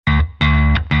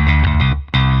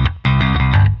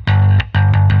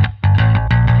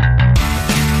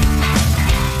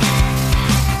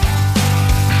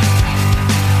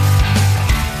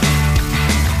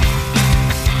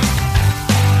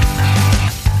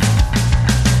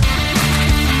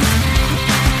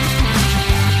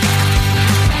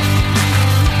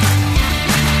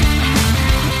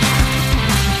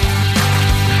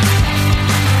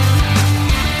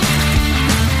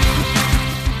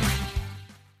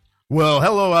Well,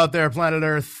 hello out there, planet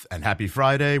Earth, and happy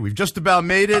Friday. We've just about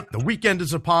made it. The weekend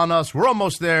is upon us. We're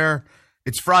almost there.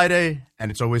 It's Friday, and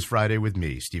it's always Friday with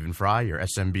me, Stephen Fry, your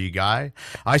SMB guy.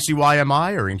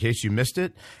 ICYMI, or in case you missed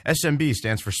it, SMB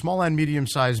stands for Small and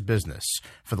Medium-Sized Business.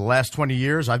 For the last 20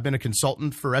 years, I've been a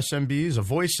consultant for SMBs, a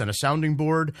voice and a sounding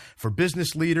board for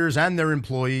business leaders and their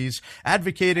employees,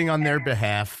 advocating on their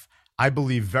behalf. I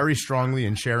believe very strongly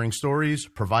in sharing stories,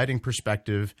 providing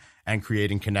perspective, and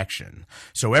creating connection.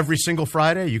 So every single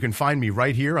Friday, you can find me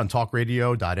right here on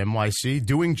talkradio.nyc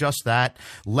doing just that,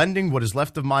 lending what is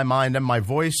left of my mind and my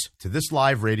voice to this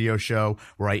live radio show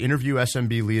where I interview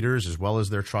SMB leaders as well as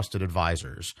their trusted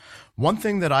advisors. One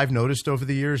thing that I've noticed over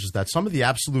the years is that some of the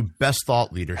absolute best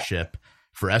thought leadership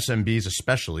for SMBs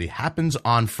especially, happens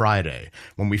on Friday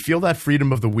when we feel that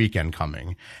freedom of the weekend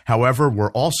coming. However,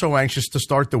 we're also anxious to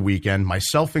start the weekend,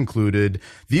 myself included.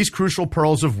 These crucial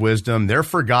pearls of wisdom, they're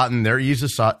forgotten, they're eased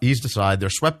aside, they're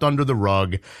swept under the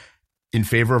rug in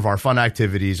favor of our fun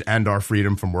activities and our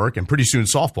freedom from work, and pretty soon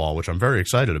softball, which I'm very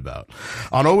excited about.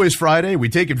 On Always Friday, we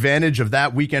take advantage of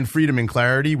that weekend freedom and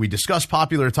clarity. We discuss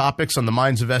popular topics on the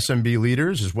minds of SMB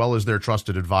leaders as well as their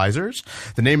trusted advisors.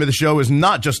 The name of the show is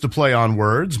not just a play on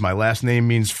words. My last name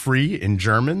means free in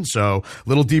German, so a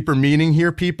little deeper meaning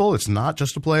here, people. It's not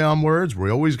just a play on words. We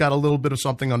always got a little bit of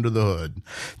something under the hood.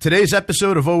 Today's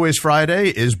episode of Always Friday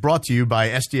is brought to you by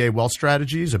SDA Wealth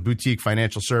Strategies, a boutique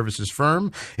financial services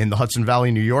firm in the Hudson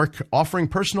Valley, New York, offering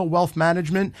personal wealth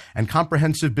management and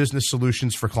comprehensive business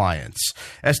solutions for clients.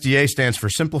 SDA stands for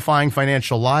Simplifying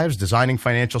Financial Lives, Designing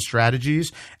Financial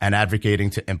Strategies, and Advocating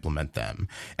to Implement Them.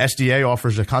 SDA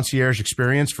offers a concierge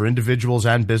experience for individuals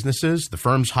and businesses. The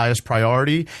firm's highest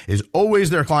priority is always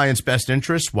their clients' best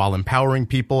interests while empowering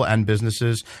people and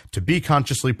businesses to be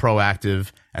consciously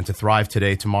proactive and to thrive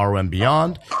today, tomorrow, and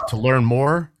beyond. To learn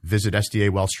more, visit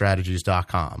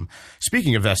SDAWealthStrategies.com.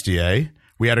 Speaking of SDA,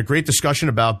 we had a great discussion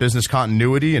about business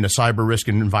continuity in a cyber risk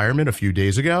environment a few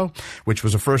days ago, which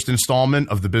was a first installment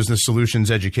of the Business Solutions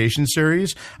Education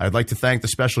Series. I'd like to thank the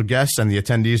special guests and the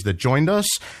attendees that joined us.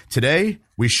 Today,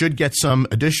 we should get some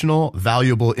additional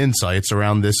valuable insights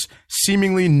around this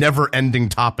seemingly never-ending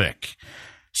topic.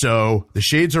 So the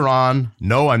shades are on.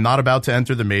 No, I'm not about to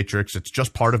enter the matrix. It's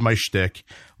just part of my shtick.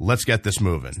 Let's get this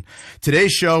moving.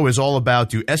 Today's show is all about,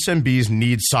 do SMBs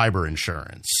need cyber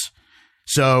insurance?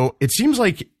 So it seems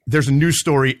like there's a news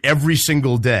story every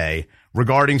single day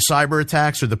regarding cyber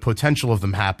attacks or the potential of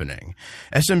them happening.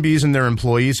 SMBs and their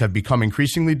employees have become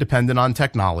increasingly dependent on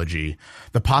technology.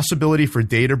 The possibility for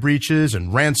data breaches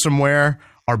and ransomware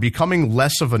are becoming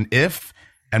less of an if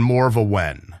and more of a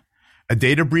when. A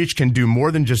data breach can do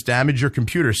more than just damage your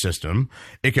computer system.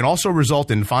 It can also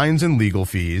result in fines and legal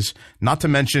fees, not to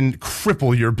mention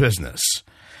cripple your business.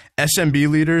 SMB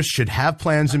leaders should have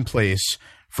plans in place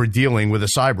for dealing with a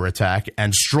cyber attack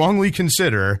and strongly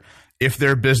consider if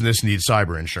their business needs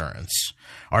cyber insurance.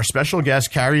 Our special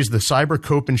guest carries the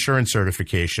CyberCope insurance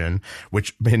certification,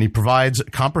 and he provides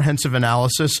comprehensive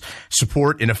analysis,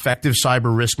 support in effective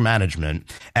cyber risk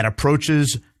management, and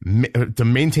approaches to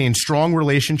maintain strong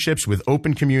relationships with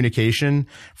open communication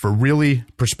for really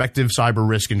prospective cyber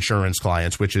risk insurance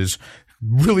clients, which is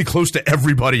really close to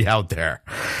everybody out there.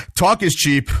 Talk is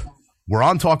cheap. We're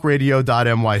on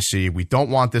talkradio.nyc. We don't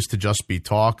want this to just be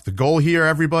talk. The goal here,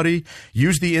 everybody,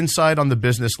 use the insight on the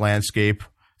business landscape,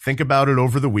 think about it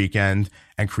over the weekend,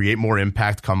 and create more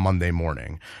impact come Monday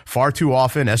morning. Far too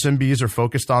often, SMBs are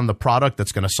focused on the product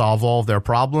that's going to solve all of their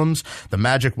problems, the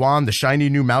magic wand, the shiny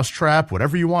new mousetrap,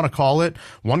 whatever you want to call it.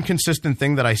 One consistent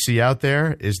thing that I see out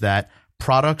there is that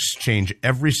products change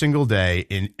every single day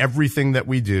in everything that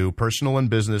we do, personal and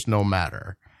business, no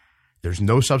matter. There's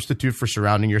no substitute for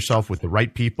surrounding yourself with the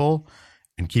right people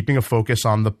and keeping a focus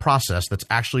on the process that's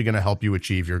actually going to help you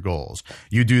achieve your goals.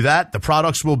 You do that, the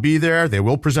products will be there. They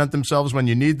will present themselves when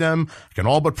you need them. I can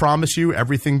all but promise you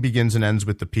everything begins and ends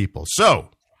with the people. So,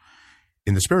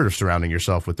 in the spirit of surrounding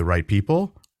yourself with the right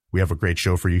people, we have a great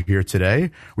show for you here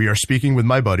today. We are speaking with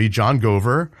my buddy, John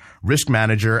Gover, risk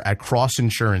manager at Cross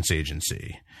Insurance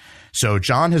Agency. So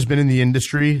John has been in the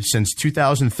industry since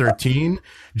 2013,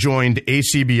 joined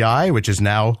ACBI, which is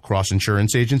now Cross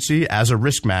Insurance Agency, as a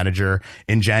risk manager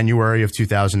in January of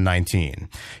 2019.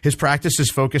 His practice is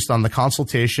focused on the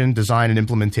consultation, design, and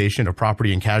implementation of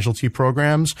property and casualty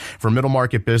programs for middle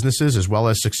market businesses as well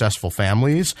as successful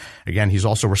families. Again, he's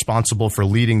also responsible for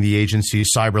leading the agency's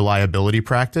cyber liability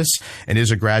practice and is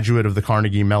a graduate of the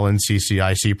Carnegie Mellon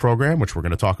CCIC program, which we're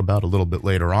going to talk about a little bit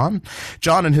later on.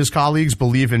 John and his colleagues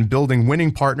believe in building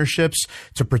winning partnerships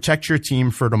to protect your team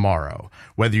for tomorrow.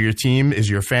 Whether your team is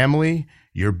your family,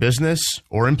 your business,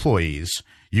 or employees,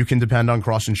 you can depend on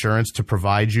Cross Insurance to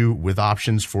provide you with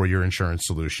options for your insurance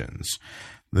solutions.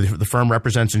 The firm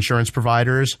represents insurance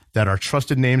providers that are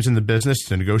trusted names in the business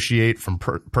to negotiate from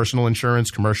personal insurance,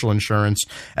 commercial insurance,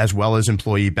 as well as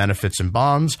employee benefits and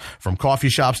bonds. From coffee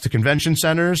shops to convention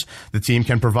centers, the team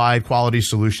can provide quality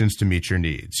solutions to meet your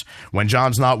needs. When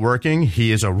John's not working,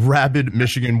 he is a rabid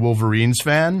Michigan Wolverines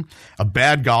fan, a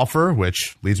bad golfer,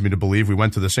 which leads me to believe we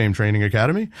went to the same training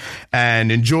academy,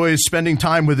 and enjoys spending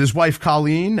time with his wife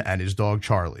Colleen and his dog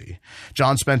Charlie.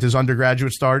 John spent his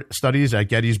undergraduate studies at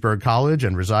Gettysburg College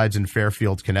and resides in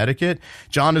Fairfield, Connecticut.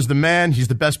 John is the man. He's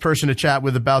the best person to chat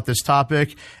with about this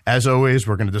topic. As always,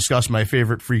 we're going to discuss my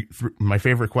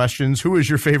favorite questions. Who is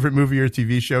your favorite movie or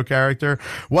TV show character?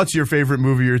 What's your favorite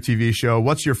movie or TV show?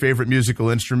 What's your favorite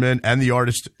musical instrument and the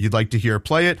artist you'd like to hear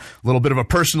play it? A little bit of a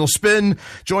personal spin.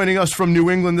 Joining us from New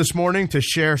England this morning to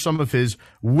share some of his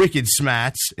wicked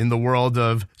smats in the world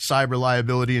of cyber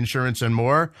liability insurance and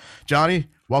more. Johnny,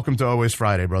 welcome to Always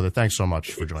Friday, brother. Thanks so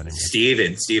much for joining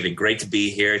me. Steven, great to be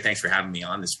here. Thanks for having me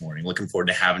on this morning. Looking forward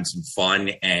to having some fun.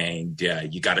 And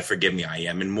you got to forgive me. I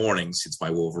am in mourning since my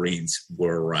Wolverines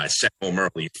were sent home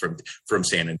early from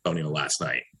San Antonio last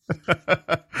night.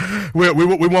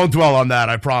 we won't dwell on that,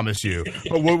 I promise you.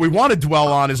 But what we want to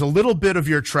dwell on is a little bit of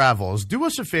your travels. Do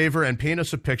us a favor and paint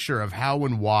us a picture of how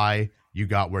and why you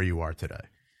got where you are today.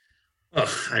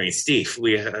 Oh, I mean, Steve,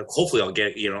 hopefully I'll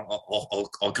get,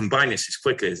 I'll combine this as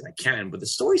quickly as I can. But the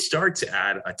story starts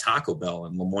at a Taco Bell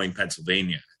in Lemoyne,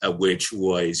 Pennsylvania, which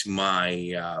was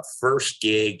my first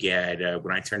gig at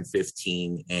when I turned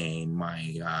 15. And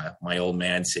my old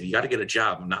man said, "You got to get a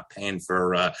job. I'm not paying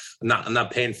for I'm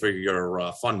not paying for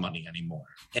your fun money anymore."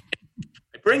 And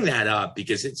I bring that up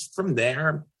because it's from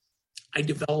there I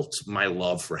developed my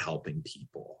love for helping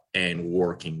people and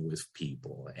working with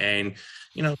people. And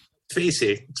face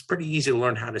it, it's pretty easy to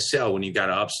learn how to sell when you got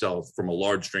to upsell from a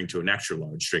large drink to an extra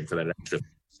large drink for that extra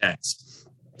cents.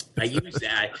 I used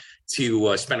that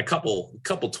to spend a couple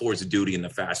tours of duty in the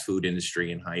fast food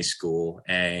industry in high school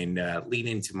and lead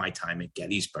into my time at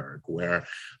Gettysburg, where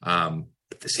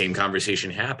the same conversation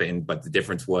happened, but the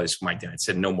difference was my dad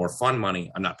said, "No more fun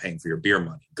money. I'm not paying for your beer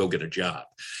money. Go get a job."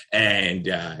 And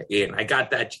I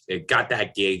got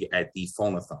that gig at the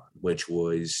Phonathon, which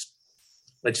was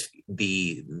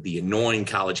the annoying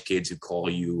college kids who call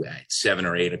you at 7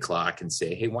 or 8 o'clock and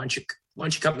say, "Hey, why don't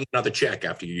you cut me another check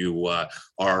after you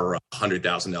are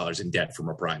 $100,000 in debt from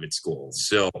a private school?"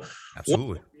 So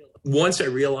absolutely. Once I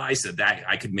realized that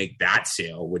I could make that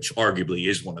sale, which arguably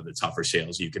is one of the tougher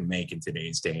sales you can make in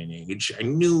today's day and age, I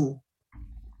knew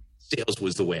sales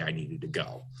was the way I needed to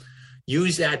go.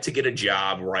 Use that to get a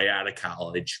job right out of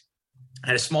college. I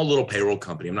had a small little payroll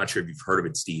company. I'm not sure if you've heard of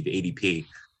it, Steve, ADP.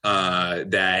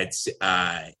 That's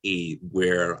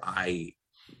where I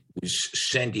was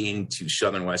sent into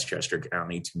southern Westchester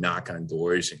County to knock on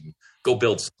doors and go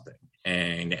build something.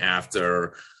 And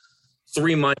after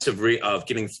 3 months of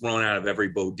getting thrown out of every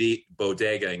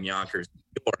bodega in Yonkers,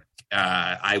 New York,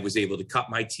 I was able to cut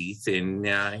my teeth and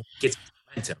get some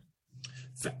momentum.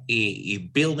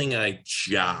 Building a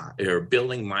job or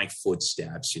building my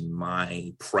footsteps and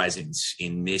my presence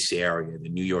in this area, the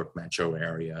New York metro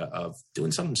area, of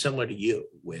doing something similar to you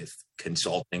with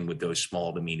consulting with those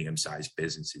small to medium-sized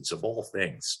businesses of all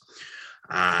things.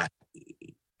 At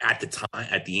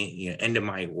the end of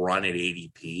my run at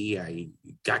ADP, I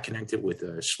got connected with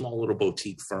a small little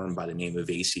boutique firm by the name of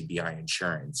ACBI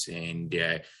Insurance, and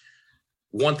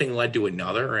one thing led to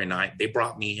another, and they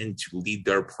brought me in to lead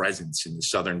their presence in the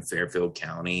southern Fairfield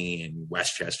County and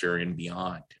Westchester and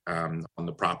beyond on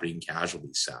the property and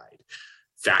casualty side.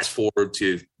 Fast forward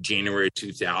to January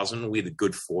 2000, we had the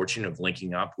good fortune of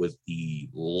linking up with the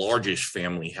largest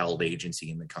family-held agency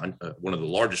in the country, one of the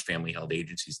largest family-held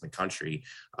agencies in the country,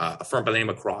 a firm by the name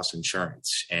of Cross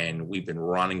Insurance, and we've been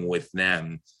running with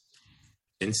them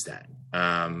since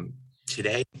then.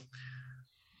 Today,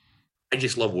 I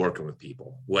just love working with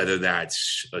people, whether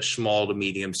that's a small to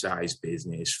medium-sized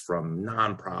business, from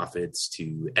nonprofits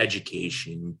to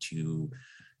education to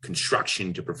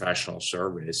construction to professional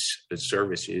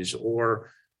services, or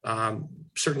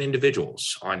certain individuals,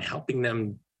 on helping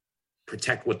them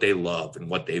protect what they love and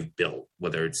what they've built,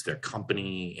 whether it's their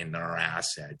company and their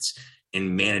assets,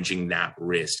 and managing that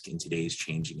risk in today's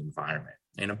changing environment.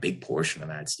 And a big portion of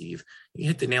that, Steve, you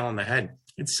hit the nail on the head.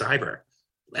 It's cyber.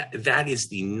 That is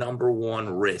the number one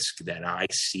risk that I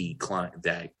see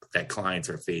that clients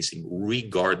are facing,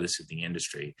 regardless of the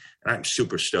industry. And I'm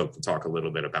super stoked to talk a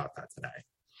little bit about that today.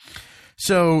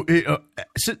 So,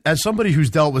 as somebody who's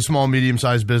dealt with small,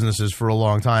 medium-sized businesses for a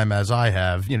long time, as I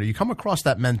have, you come across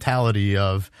that mentality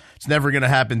of it's never going to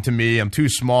happen to me. I'm too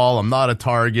small. I'm not a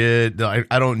target.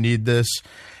 I don't need this.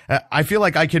 I feel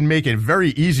like I can make a very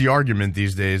easy argument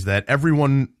these days that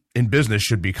everyone in business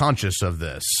should be conscious of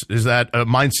this. Is that a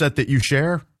mindset that you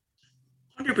share?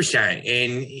 100%.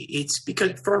 And it's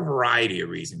because for a variety of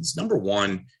reasons. Number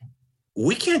one,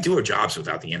 we can't do our jobs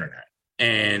without the internet.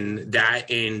 And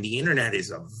the internet is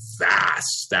a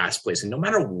vast place. And no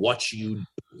matter what you do,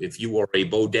 if you are a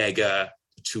bodega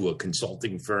to a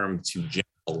consulting firm to General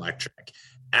Electric,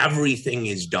 everything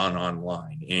is done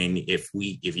online. And if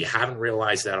you haven't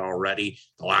realized that already,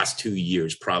 the last 2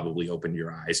 years probably opened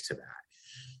your eyes to that.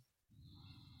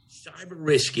 Cyber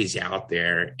risk is out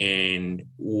there, and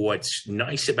what's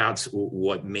nice about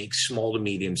what makes small to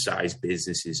medium-sized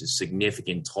businesses a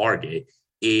significant target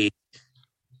is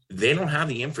they don't have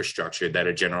the infrastructure that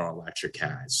a General Electric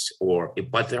has,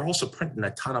 but they're also printing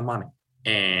a ton of money,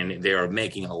 and they're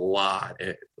making a lot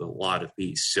of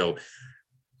these. So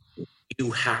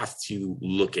you have to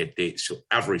look at this. So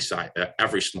every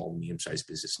small, medium-sized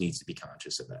business needs to be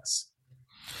conscious of this.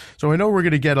 So I know we're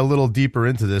going to get a little deeper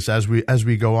into this as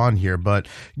we go on here, but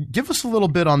give us a little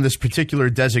bit on this particular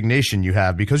designation you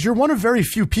have, because you're one of very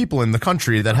few people in the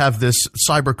country that have this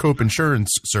CyberCope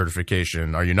insurance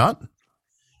certification. Are you not?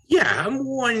 Yeah, I'm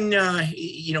one.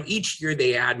 Each year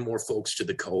they add more folks to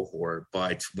the cohort,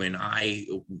 but when I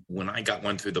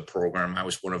went through the program, I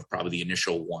was one of probably the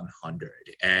initial 100.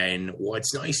 And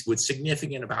what's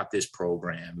significant about this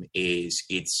program is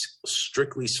it's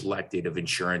strictly selected of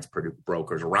insurance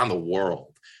brokers around the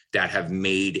world that have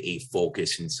made a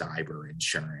focus in cyber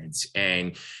insurance.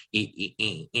 And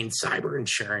in cyber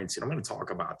insurance, and I'm going to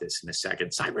talk about this in a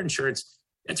second, cyber insurance,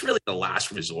 it's really the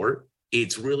last resort.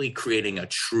 It's really creating a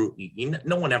true,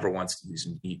 no one ever wants to use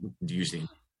the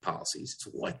policies. It's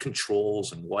what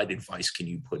controls and what advice can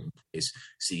you put in place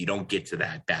so you don't get to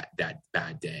that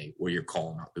bad day where you're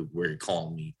calling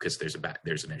me because there's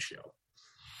an issue.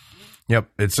 Yep.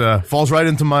 It's falls right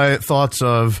into my thoughts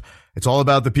of it's all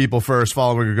about the people first.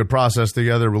 Following a good process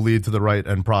together will lead to the right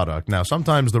end product. Now,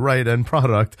 sometimes the right end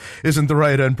product isn't the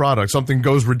right end product. Something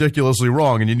goes ridiculously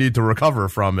wrong and you need to recover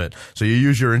from it. So you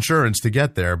use your insurance to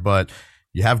get there. But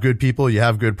you have good people, you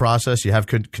have good process, you have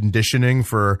good conditioning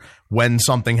for when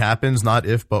something happens, not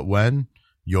if, but when.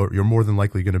 You're more than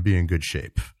likely going to be in good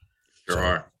shape. Sure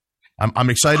are. I'm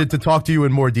excited to talk to you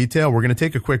in more detail. We're going to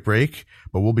take a quick break,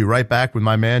 but we'll be right back with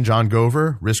my man, John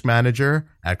Gover, risk manager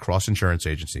at Cross Insurance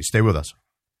Agency. Stay with us.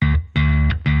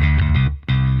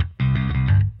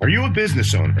 Are you a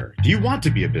business owner? Do you want to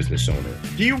be a business owner?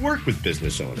 Do you work with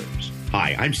business owners?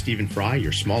 Hi, I'm Stephen Fry,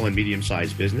 your small and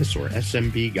medium-sized business or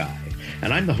SMB guy,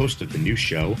 and I'm the host of the new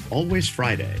show, Always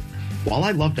Friday. While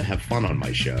I love to have fun on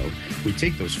my show, we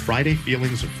take those Friday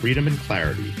feelings of freedom and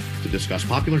clarity to discuss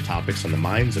popular topics on the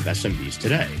minds of SMBs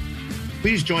today.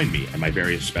 Please join me and my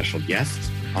various special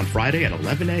guests on Friday at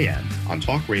 11 a.m. on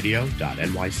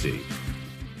talkradio.nyc.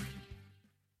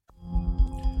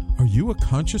 Are you a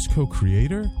conscious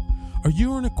co-creator? Are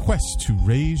you on a quest to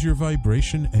raise your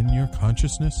vibration and your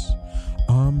consciousness?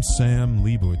 I'm Sam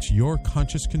Leibowitz, your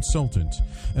conscious consultant,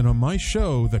 and on my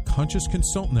show, The Conscious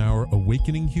Consultant Hour,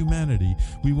 Awakening Humanity,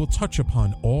 we will touch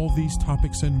upon all these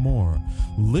topics and more.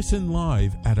 Listen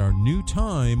live at our new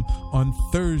time on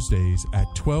Thursdays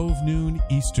at 12 noon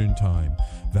Eastern Time.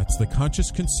 That's The Conscious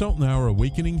Consultant Hour,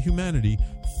 Awakening Humanity,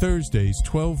 Thursdays,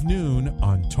 12 noon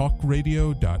on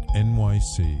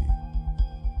talkradio.nyc.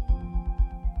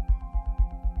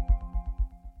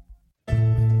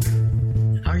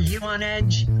 Are you on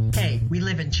edge? Hey, we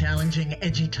live in challenging,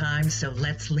 edgy times, so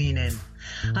let's lean in.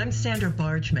 I'm Sandra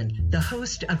Bargman, the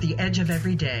host of The Edge of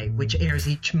Every Day, which airs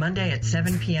each Monday at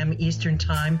 7 p.m. Eastern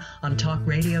Time on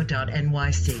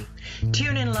talkradio.nyc.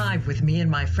 Tune in live with me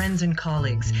and my friends and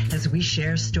colleagues as we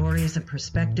share stories and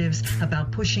perspectives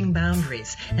about pushing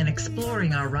boundaries and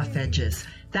exploring our rough edges.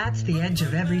 That's The Edge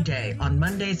of Every Day on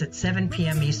Mondays at 7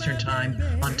 p.m. Eastern Time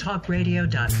on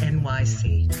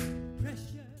talkradio.nyc.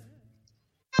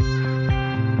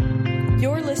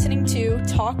 You're listening to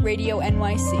Talk Radio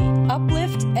NYC.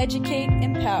 Uplift, educate,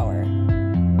 empower.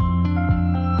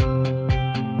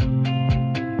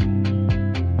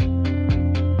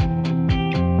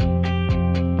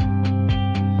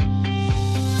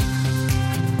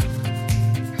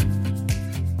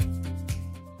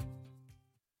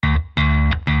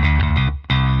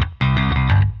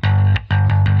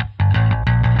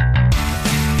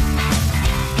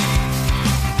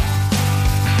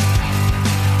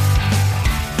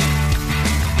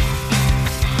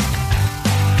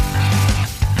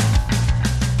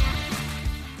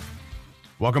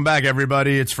 Welcome back,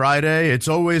 everybody. It's Friday. It's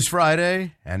always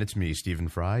Friday. And it's me, Stephen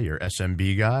Fry, your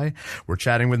SMB guy. We're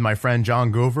chatting with my friend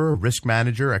John Gover, risk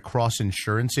manager at Cross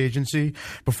Insurance Agency.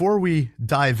 Before we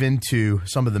dive into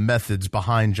some of the methods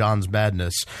behind John's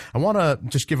madness, I want to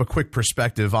just give a quick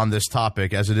perspective on this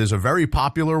topic, as it is a very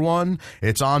popular one.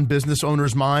 It's on business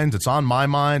owners' minds. It's on my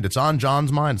mind. It's on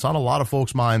John's mind. It's on a lot of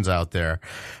folks' minds out there.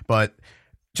 But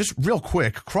just real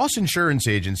quick, Cross Insurance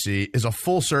Agency is a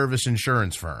full-service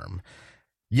insurance firm.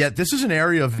 Yet this is an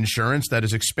area of insurance that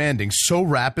is expanding so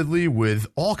rapidly with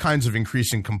all kinds of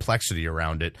increasing complexity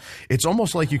around it. It's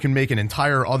almost like you can make an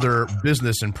entire other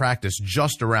business and practice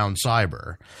just around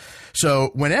cyber.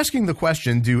 So when asking the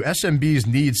question, do SMBs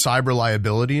need cyber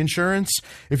liability insurance?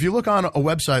 If you look on a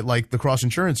website like the Cross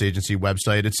Insurance Agency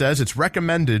website, it says it's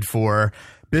recommended for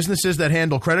businesses that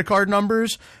handle credit card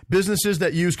numbers, businesses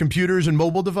that use computers and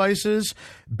mobile devices,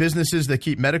 businesses that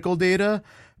keep medical data,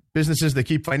 businesses that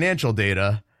keep financial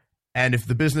data, and if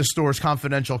the business stores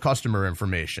confidential customer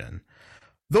information.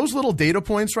 Those little data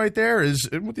points right there is,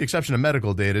 with the exception of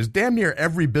medical data, is damn near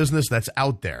every business that's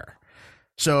out there.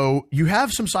 So you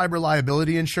have some cyber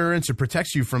liability insurance. It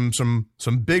protects you from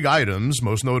some big items,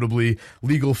 most notably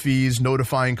legal fees,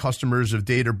 notifying customers of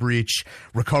data breach,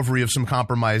 recovery of some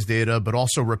compromised data, but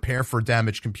also repair for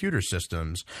damaged computer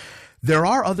systems. There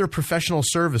are other professional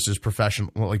services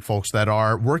like folks that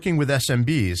are working with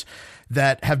SMBs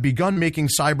that have begun making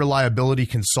cyber liability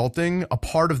consulting a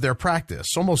part of their practice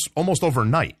almost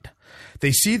overnight.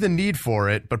 They see the need for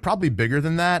it, but probably bigger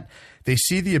than that, they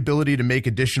see the ability to make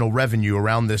additional revenue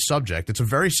around this subject. It's a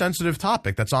very sensitive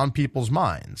topic that's on people's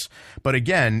minds. But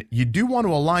again, you do want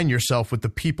to align yourself with the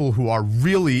people who are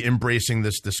really embracing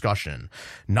this discussion,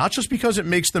 not just because it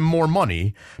makes them more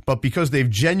money, but because they've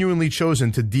genuinely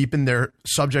chosen to deepen their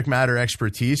subject matter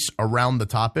expertise around the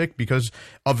topic because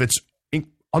of its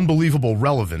unbelievable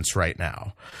relevance right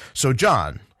now. So,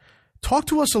 John, talk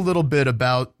to us a little bit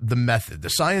about the method. The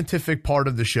scientific part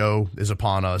of the show is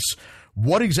upon us.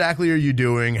 What exactly are you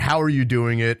doing? How are you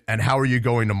doing it? And how are you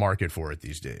going to market for it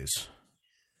these days?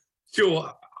 So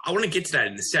I want to get to that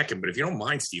in a second, but if you don't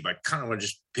mind, Steve, I kind of want to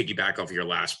just piggyback off your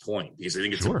last point because I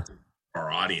think it's sure. Our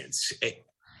audience.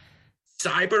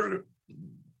 Cyber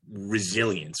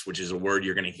resilience, which is a word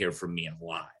you're going to hear from me a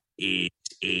lot, is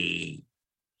a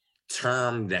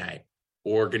term that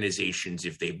organizations,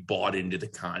 if they bought into the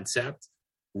concept,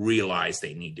 realize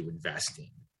they need to invest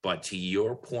in. But to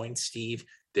your point, Steve,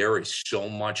 there is so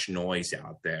much noise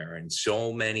out there and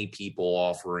so many people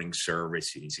offering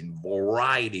services in a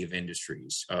variety of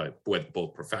industries, with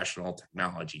both professional,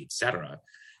 technology, et cetera,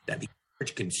 that the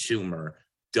average consumer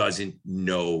doesn't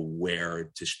know where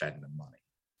to spend the money.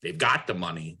 They've got the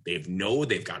money. They've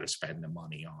got to spend the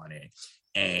money on it.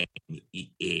 And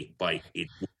it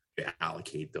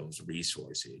allocate those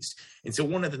resources. And so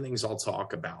one of the things I'll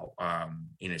talk about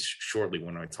shortly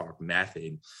when I talk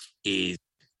method is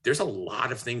there's a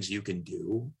lot of things you can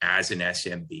do as an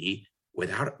SMB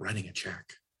without it running a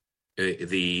check,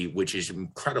 which is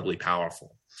incredibly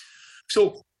powerful.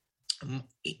 So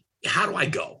how do I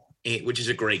go? Which is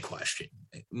a great question.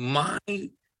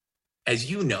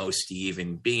 As you know, Steve,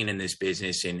 and being in this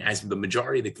business, and as the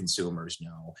majority of the consumers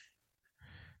know,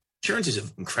 insurance is an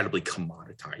incredibly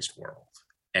commoditized world,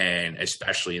 and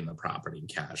especially in the property and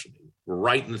casualty. We're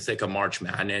right in the thick of March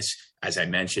Madness. As I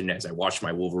mentioned, as I watched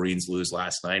my Wolverines lose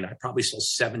last night, I probably saw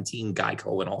 17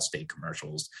 Geico and Allstate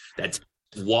commercials. That's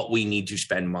what we need to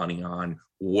spend money on,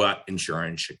 what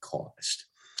insurance should cost.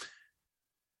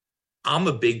 I'm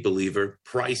a big believer,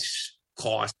 price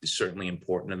cost is certainly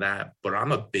important to that, but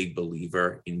I'm a big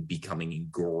believer in becoming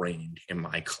ingrained in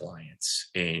my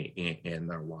clients in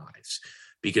their lives.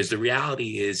 Because the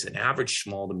reality is an average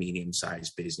small to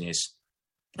medium-sized business,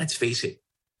 let's face it,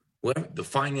 the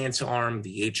finance arm,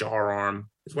 the HR arm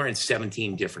is wearing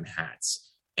 17 different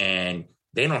hats. And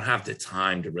they don't have the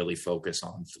time to really focus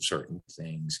on certain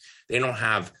things. They don't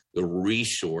have the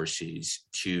resources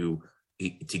to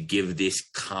give this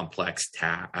complex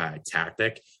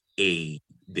tactic the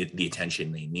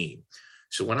attention they need.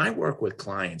 So when I work with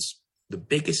clients, the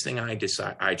biggest thing I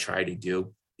try to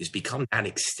do is become that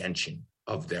extension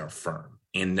of their firm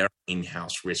in their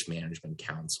in-house risk management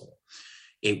council,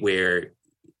 where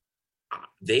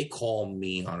they call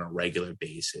me on a regular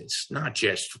basis, not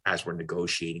just as we're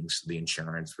negotiating the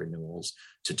insurance renewals,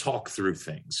 to talk through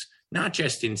things, not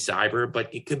just in cyber,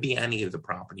 but it could be any of the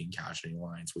property and casualty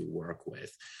lines we work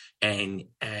with. And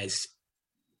as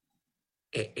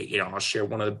I'll share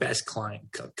one of the best client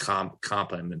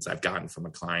compliments I've gotten from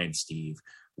a client, Steve,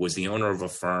 was the owner of a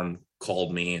firm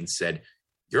called me and said,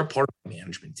 "You're a part of the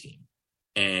management team."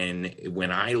 And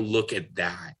when I look at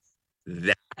that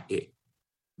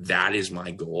that is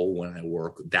my goal when I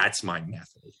work. That's my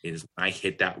method. Is when I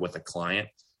hit that with a client,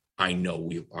 I know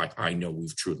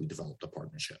we've truly developed a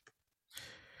partnership.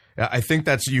 I think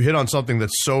you hit on something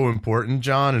that's so important,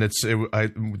 John, and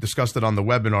I discussed it on the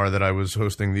webinar that I was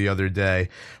hosting the other day.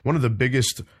 One of the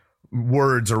biggest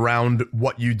words around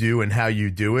what you do and how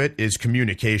you do it is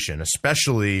communication,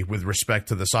 especially with respect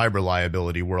to the cyber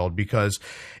liability world, because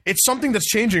it's something that's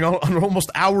changing on an almost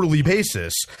hourly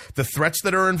basis. The threats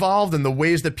that are involved and the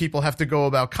ways that people have to go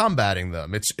about combating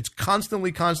them. It's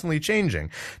constantly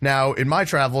changing. Now, in my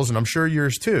travels, and I'm sure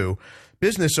yours too,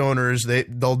 business owners,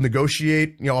 they'll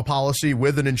negotiate, a policy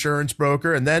with an insurance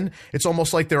broker, and then it's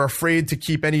almost like they're afraid to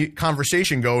keep any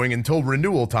conversation going until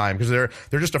renewal time, because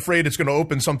they're just afraid it's going to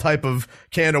open some type of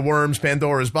can of worms,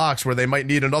 Pandora's box, where they might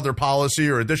need another policy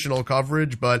or additional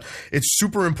coverage. But it's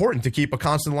super important to keep a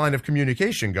constant line of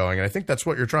communication going, and I think that's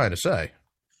what you're trying to say.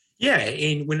 Yeah,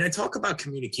 and when I talk about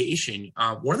communication,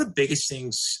 one of the biggest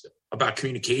things about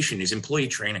communication is employee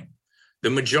training. The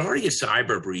majority of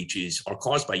cyber breaches are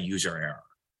caused by user error,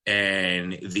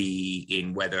 and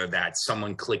in whether that's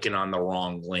someone clicking on the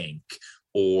wrong link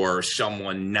or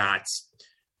someone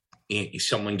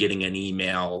getting an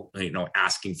email,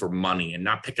 asking for money and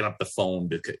not picking up the phone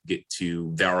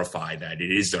to verify that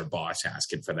it is their boss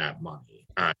asking for that money,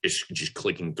 just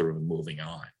clicking through and moving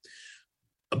on.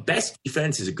 A best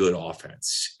defense is a good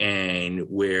offense, and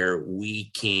where we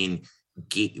can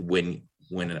get when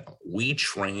we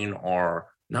train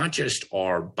not just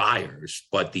our buyers,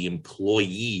 but the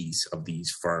employees of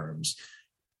these firms,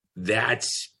 that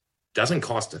doesn't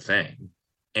cost a thing.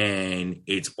 And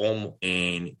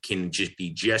and can just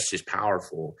be just as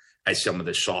powerful as some of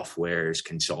the softwares,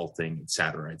 consulting, et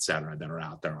cetera, that are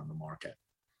out there on the market.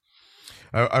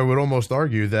 I would almost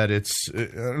argue that it's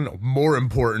more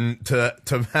important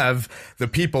to have the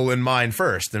people in mind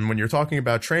first. And when you're talking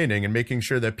about training and making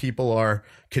sure that people are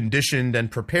conditioned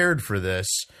and prepared for this,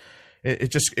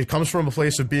 it comes from a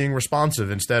place of being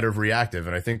responsive instead of reactive.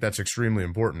 And I think that's extremely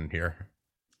important here.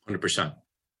 100%.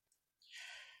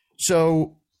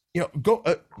 So, go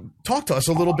talk to us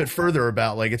a little bit further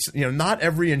about, not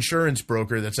every insurance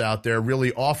broker that's out there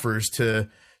really offers to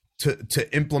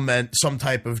implement some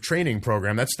type of training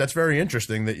program. That's very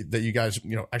interesting that you guys,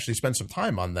 actually spend some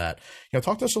time on that.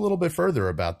 Talk to us a little bit further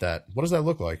about that. What does that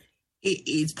look like?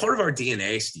 It's part of our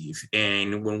DNA, Steve.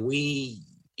 And when we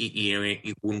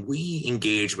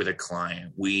engage with a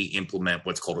client, we implement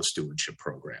what's called a stewardship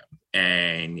program.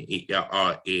 And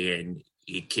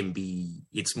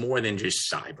it's more than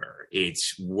just cyber.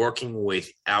 It's working with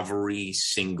every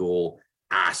single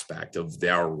aspect of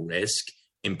their risk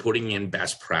and putting in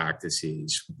best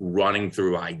practices, running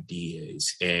through ideas,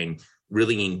 and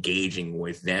really engaging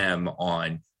with them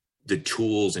on the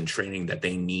tools and training that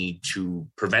they need to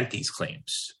prevent these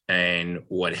claims. And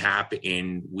what happened,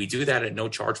 and we do that at no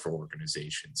charge for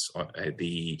organizations.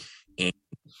 It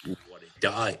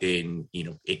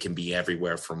can be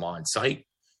everywhere from on site.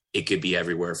 It could be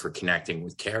everywhere for connecting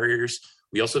with carriers.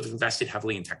 We also have invested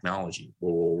heavily in technology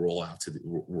where we'll roll out to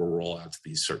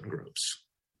these certain groups.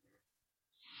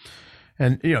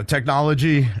 And,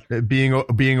 technology being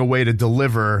a way to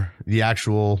deliver the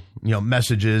actual,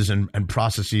 messages and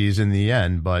processes in the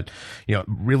end. But,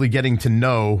 really getting to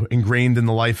know, ingrained in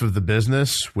the life of the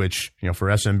business, which, for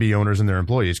SMB owners and their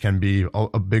employees can be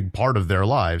a big part of their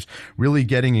lives. Really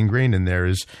getting ingrained in there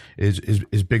is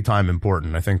big time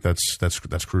important. I think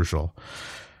that's crucial.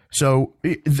 So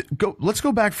let's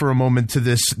go back for a moment to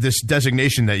this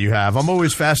designation that you have. I'm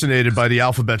always fascinated by the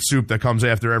alphabet soup that comes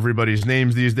after everybody's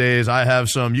names these days. I have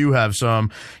some, you have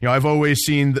some. I've always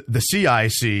seen the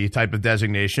CIC type of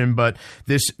designation, but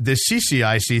this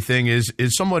CCIC thing is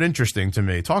somewhat interesting to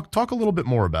me. Talk a little bit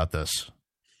more about this.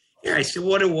 Yeah, so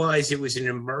what it was an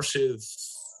immersive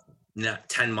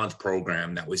 10-month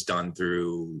program that was done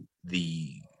through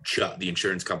the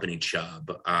insurance company Chubb,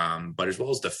 but as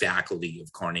well as the faculty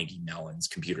of Carnegie Mellon's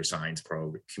computer science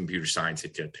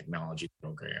and technology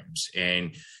programs.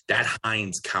 And that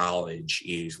Heinz College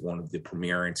is one of the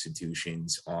premier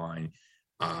institutions on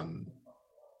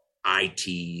IT,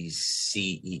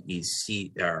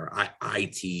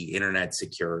 internet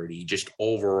security, just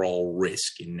overall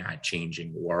risk in that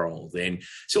changing world. And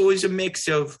so it was a mix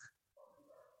of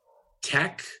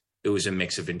tech, it was a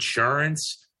mix of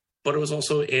insurance, but it was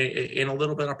also in a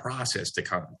little bit of process to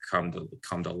come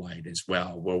to light as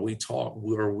well, where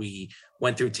we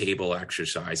went through table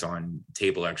exercises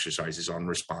on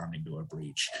responding to a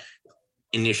breach,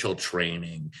 initial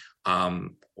training,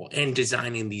 and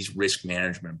designing these risk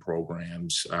management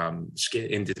programs,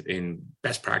 in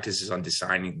best practices on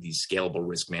designing these scalable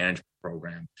risk management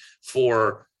programs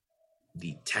for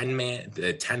the 10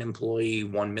 employee,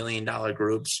 $1 million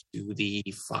groups to the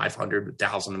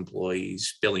 500,000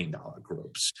 employees, $1 billion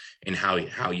groups, and how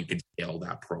you can scale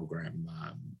that program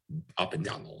up and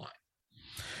down the line.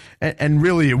 And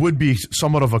really, it would be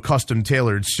somewhat of a custom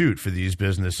tailored suit for these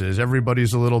businesses.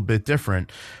 Everybody's a little bit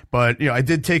different. But, I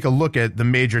did take a look at the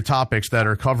major topics that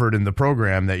are covered in the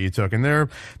program that you took, and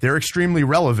they're extremely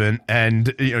relevant.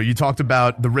 And, you talked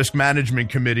about the risk management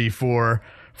committee for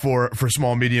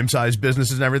small, medium-sized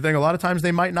businesses and everything. A lot of times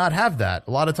they might not have that.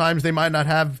 A lot of times they might not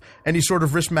have any sort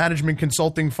of risk management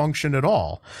consulting function at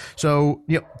all. So,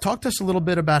 talk to us a little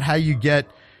bit about how you get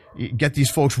these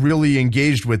folks really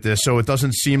engaged with this, so it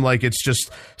doesn't seem like it's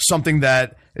just something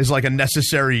that is like a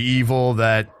necessary evil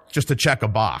that just to check a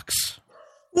box.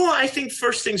 Well, I think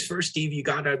first things first, Steve,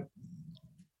 the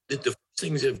first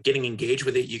things of getting engaged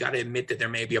with it, you got to admit that there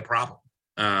may be a problem.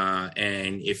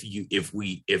 And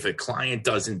if a client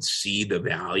doesn't see the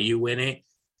value in it,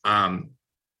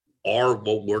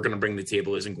 what we're going to bring to the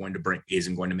table isn't going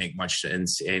to make much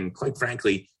sense. And quite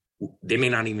frankly, they may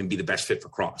not even be the best fit for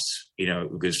Cross,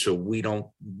 because so we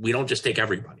don't just take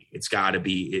everybody. It's got to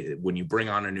be, when you bring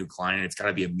on a new client, it's got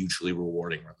to be a mutually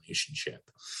rewarding relationship.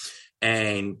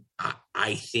 And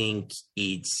I think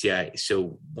it's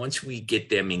so once we get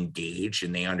them engaged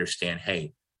and they understand,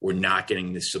 hey, we're not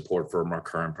getting this support from our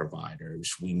current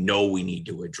providers, we know we need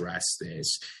to address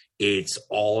this. It's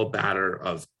all a matter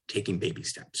of taking baby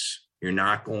steps. You're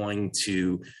not going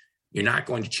to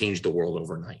change the world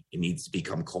overnight. It needs to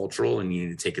become cultural, and you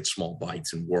need to take it small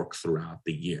bites and work throughout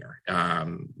the year.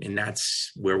 And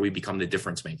that's where we become the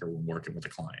difference maker when working with a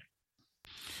client.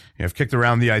 I've kicked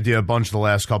around the idea a bunch the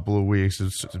last couple of weeks.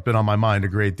 It's been on my mind a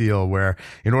great deal, where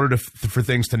in order for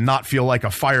things to not feel like a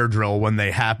fire drill when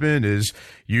they happen, is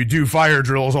you do fire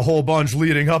drills a whole bunch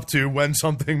leading up to when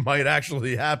something might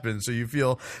actually happen. So you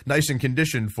feel nice and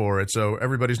conditioned for it. So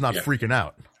everybody's not freaking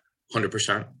out.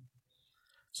 100%.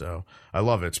 So I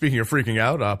love it. Speaking of freaking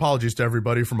out, apologies to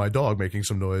everybody for my dog making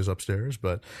some noise upstairs,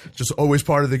 but it's just always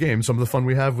part of the game. Some of the fun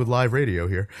we have with live radio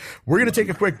here. We're going to take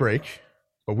a quick break,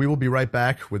 but we will be right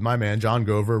back with my man, John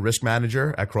Gover, risk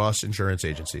manager at Cross Insurance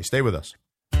Agency. Stay with us.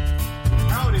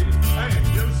 Howdy, I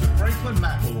am Joseph Franklin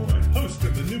McElroy, host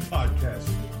of the new podcast,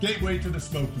 Gateway to the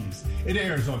Smokies. It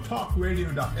airs on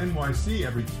talkradio.nyc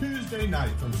every Tuesday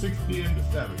night from 6 p.m. to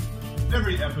 7.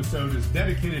 Every episode is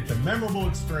dedicated to memorable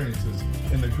experiences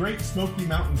in the Great Smoky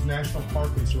Mountains National Park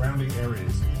and surrounding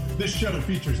areas. This show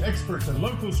features experts and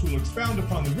locals who will expound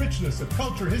upon the richness of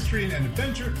culture, history, and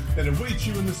adventure that awaits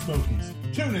you in the Smokies.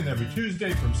 Tune in every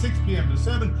Tuesday from 6 p.m. to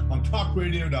 7 on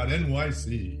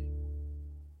talkradio.nyc.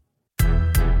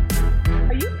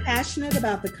 Are you passionate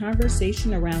about the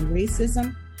conversation around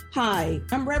racism? Hi,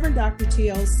 I'm Reverend Dr.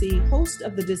 TLC, host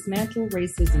of the Dismantle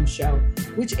Racism Show,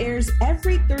 which airs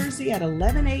every Thursday at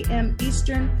 11 a.m.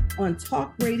 Eastern on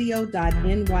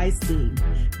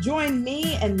talkradio.nyc. Join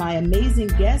me and my amazing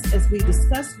guests as we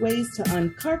discuss ways to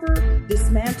uncover,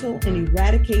 dismantle, and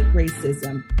eradicate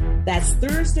racism. That's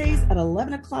Thursdays at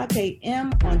 11 o'clock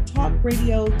a.m. on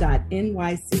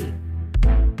talkradio.nyc.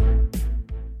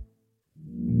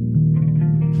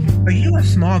 Are you a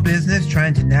small business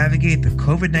trying to navigate the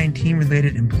COVID-19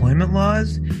 related employment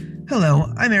laws?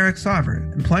 Hello, I'm Eric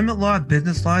Sauver, employment law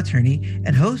business law attorney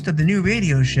and host of the new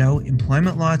radio show,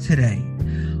 Employment Law Today.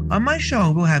 On my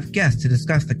show, we'll have guests to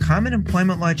discuss the common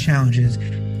employment law challenges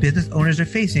business owners are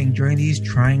facing during these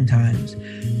trying times.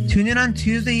 Tune in on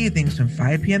Tuesday evenings from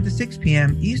 5 p.m. to 6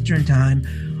 p.m. Eastern Time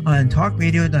on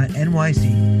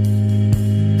talkradio.nyc.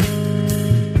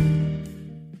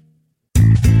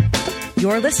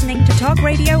 You're listening to Talk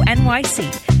Radio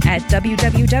NYC at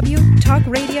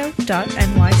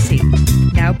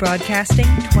www.talkradio.nyc. Now broadcasting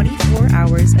 24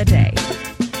 hours a day.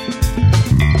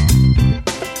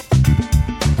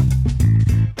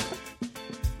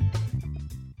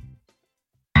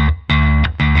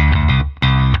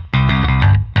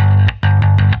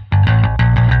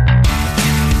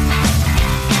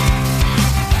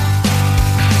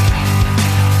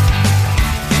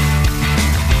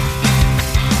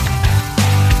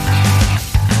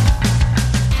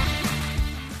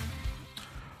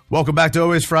 Welcome back to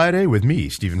Always Friday with me,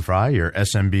 Stephen Fry, your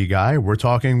SMB guy. We're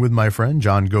talking with my friend,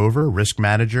 John Gover, risk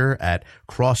manager at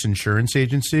Cross Insurance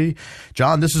Agency.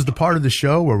 John, this is the part of the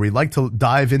show where we like to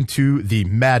dive into the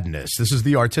madness. This is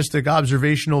the artistic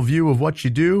observational view of what you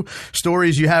do,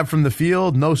 stories you have from the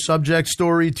field, no subject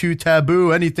story too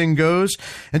taboo, anything goes.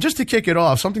 And just to kick it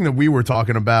off, something that we were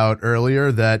talking about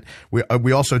earlier that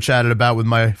we also chatted about with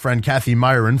my friend Kathy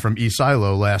Myron from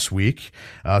eSilo last week,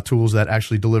 tools that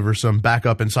actually deliver some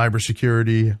backup and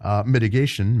cybersecurity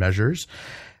mitigation measures.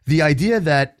 The idea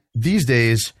that these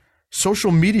days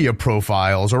social media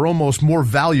profiles are almost more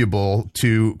valuable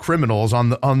to criminals on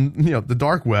the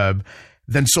dark web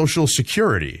than social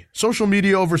security. Social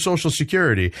media over social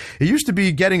security. It used to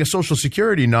be getting a social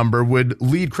security number would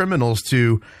lead criminals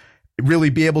to really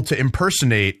be able to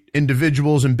impersonate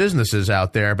individuals and businesses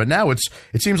out there. But now it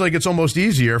seems like it's almost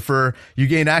easier for you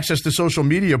gain access to social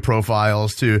media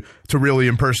profiles to really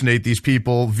impersonate these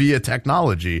people via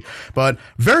technology. But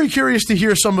very curious to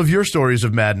hear some of your stories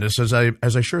of madness, as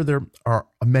I sure there are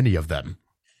many of them.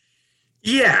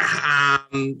 Yeah.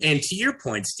 And to your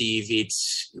point, Steve,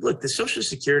 the Social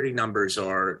Security numbers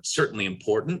are certainly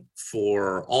important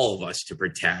for all of us to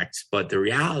protect. But the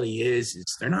reality is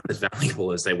they're not as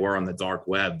valuable as they were on the dark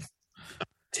web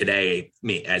today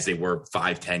as they were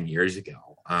 5-10 years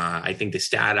ago. I think the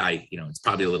stat it's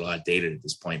probably a little outdated at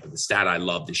this point, but the stat I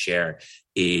love to share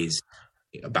is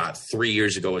about 3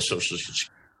 years ago, a Social Security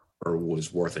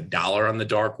was worth $1 on the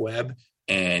dark web.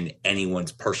 And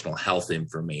anyone's personal health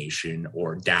information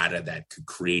or data that could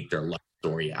create their life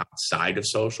story outside of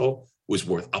social was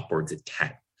worth upwards of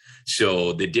 10.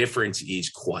 So the difference is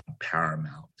quite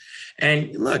paramount.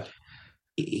 And look,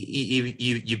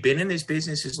 you've been in this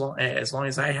business as long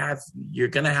as I have. You're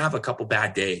going to have a couple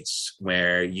bad days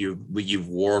where you've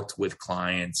worked with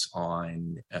clients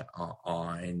on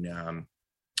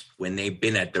when they've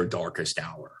been at their darkest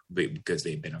hour because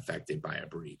they've been affected by a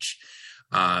breach.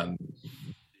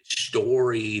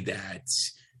 Story that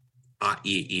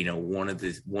one of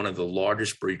the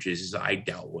largest breaches I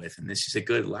dealt with, and this is a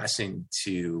good lesson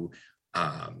to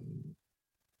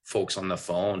folks on the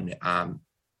phone,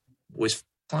 was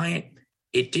client.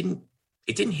 It didn't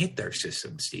hit their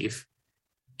system, Steve.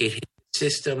 It hit the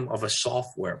system of a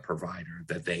software provider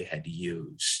that they had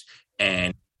used,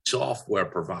 and software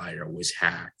provider was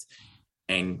hacked,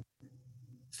 and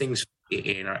things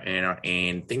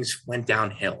things went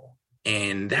downhill.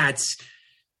 And that's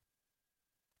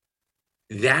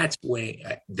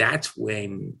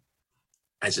when,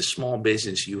 as a small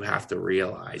business, you have to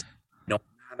realize, no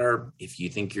matter if you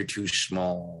think you're too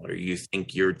small or you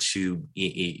think you're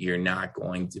not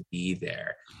going to be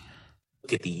there,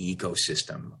 look at the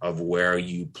ecosystem of where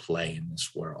you play in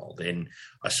this world. And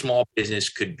a small business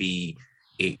could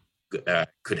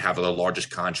have the largest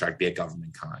contract, be a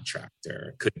government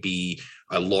contractor. It could be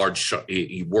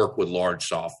you work with large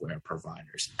software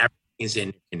providers. Everything is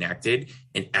interconnected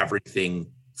and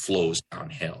everything flows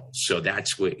downhill. So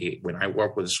that's when I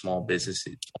work with small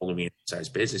businesses, small to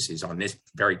medium-sized businesses on this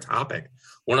very topic,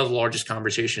 one of the largest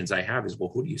conversations I have is,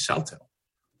 well, who do you sell to?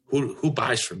 Who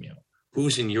buys from you?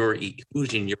 Who's in your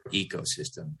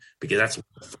ecosystem? Because that's the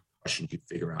first question you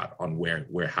figure out on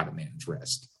how to manage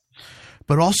risk.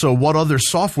 But also, what other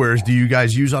softwares do you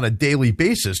guys use on a daily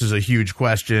basis is a huge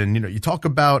question. You talk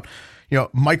about,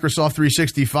 Microsoft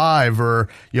 365 or,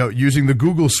 using the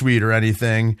Google Suite or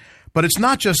anything. But it's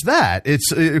not just that.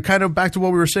 It's kind of back to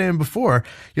what we were saying before,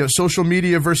 social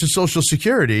media versus social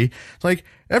security. It's like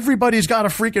everybody's got a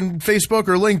freaking Facebook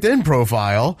or LinkedIn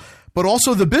profile. But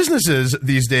also the businesses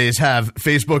these days have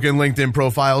Facebook and LinkedIn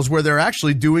profiles where they're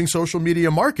actually doing social media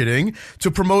marketing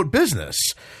to promote business.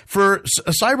 For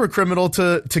a cyber criminal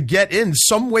to get in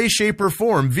some way, shape, or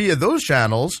form via those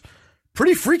channels,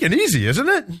 pretty freaking easy, isn't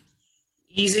it?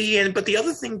 Easy, but the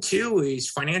other thing too is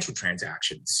financial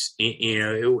transactions.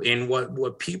 And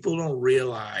what people don't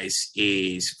realize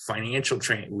is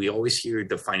we always hear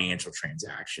the financial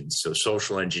transactions, so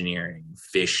social engineering,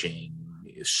 phishing,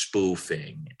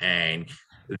 spoofing, and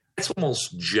that's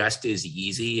almost just as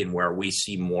easy and where we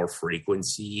see more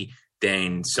frequency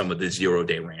than some of the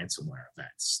zero-day ransomware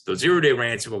events. Those zero-day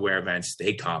ransomware events,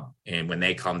 they come, and when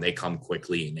they come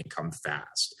quickly and they come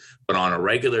fast. But on a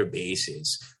regular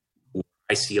basis,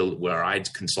 where I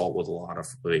consult with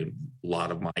a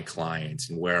lot of my clients,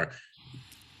 and where the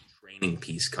training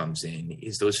piece comes in,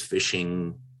 is those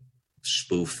phishing,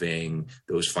 spoofing,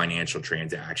 those financial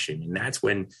transactions, and that's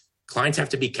when clients have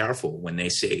to be careful when they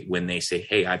say,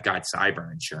 hey, I've got cyber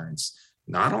insurance.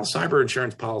 Not all cyber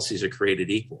insurance policies are created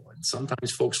equal. And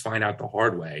sometimes folks find out the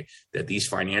hard way that these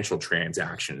financial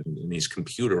transactions and these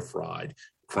computer fraud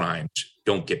crimes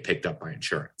don't get picked up by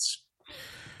insurance.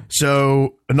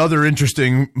 So another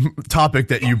interesting topic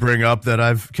that you bring up that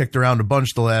I've kicked around a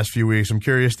bunch the last few weeks, I'm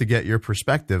curious to get your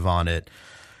perspective on it.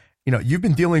 You've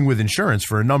been dealing with insurance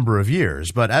for a number of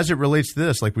years, but as it relates to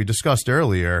this, like we discussed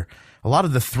earlier, a lot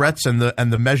of the threats and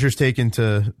the measures taken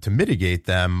to mitigate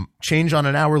them change on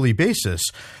an hourly basis.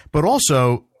 But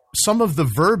also, some of the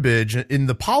verbiage in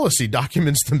the policy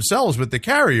documents themselves with the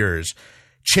carriers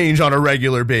change on a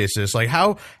regular basis. Like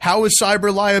how is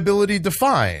cyber liability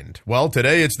defined? Well,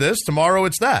 today it's this, tomorrow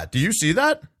it's that. Do you see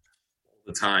that?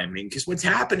 the time. Because what's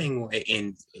happening,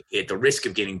 at the risk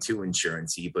of getting too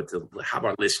insurance-y, but to have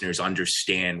our listeners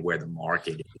understand where the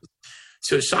market is.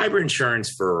 So cyber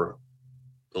insurance for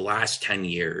the last 10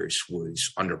 years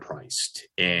was underpriced,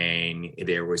 and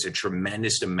there was a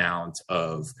tremendous amount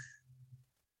of,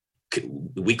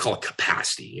 we call it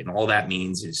capacity. And all that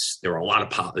means is there are a lot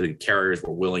of carriers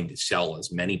were willing to sell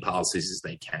as many policies as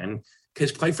they can,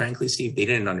 because quite frankly, Steve, they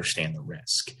didn't understand the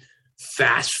risk.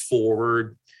 Fast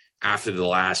forward after the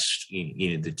last,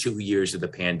 the 2 years of the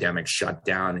pandemic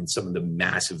shutdown and some of the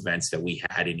massive events that we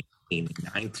had in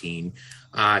 2019,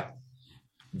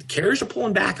 the carriers are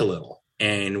pulling back a little,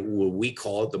 and what we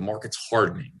call it, the market's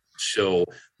hardening. So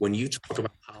when you talk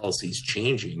about policies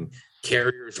changing,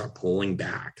 carriers are pulling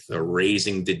back. They're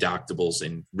raising deductibles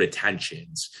and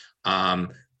retentions.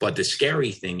 But the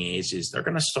scary thing is they're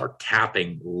going to start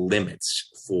capping limits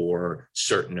for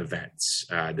certain events.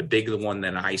 The big one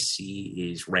that I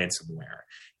see is ransomware,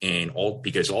 and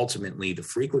because ultimately the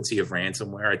frequency of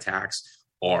ransomware attacks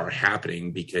are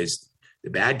happening because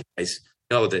the bad guys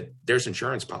know that there's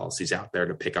insurance policies out there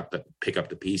to pick up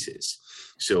the pieces.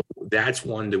 So that's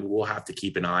one that we'll have to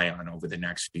keep an eye on over the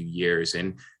next few years.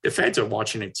 And the feds are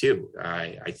watching it too.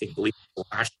 I believe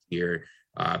last year,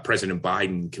 President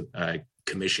Biden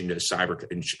commissioned a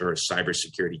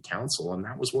cybersecurity council, and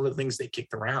that was one of the things they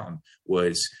kicked around,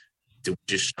 was to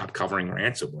just stop covering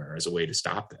ransomware as a way to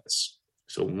stop this.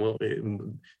 So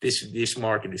this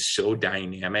market is so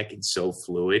dynamic and so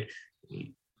fluid.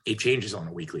 It changes on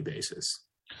a weekly basis.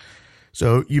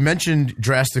 So you mentioned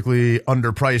drastically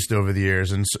underpriced over the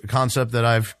years, and a concept that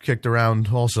I've kicked around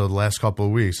also the last couple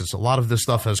of weeks. It's a lot of this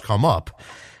stuff has come up,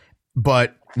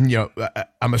 but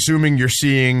I'm assuming you're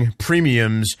seeing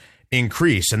premiums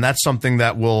increase, and that's something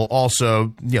that will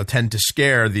also tend to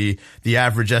scare the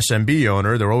average SMB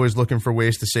owner. They're always looking for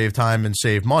ways to save time and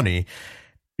save money.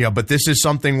 But this is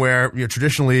something where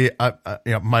traditionally,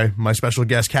 my special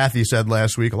guest Kathy said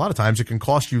last week, a lot of times it can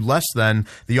cost you less than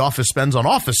the office spends on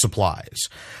office supplies.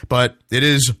 But it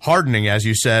is hardening, as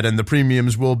you said, and the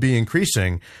premiums will be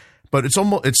increasing. But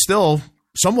it's still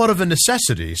somewhat of a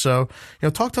necessity. So,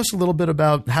 talk to us a little bit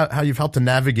about how you've helped to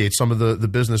navigate some of the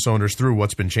business owners through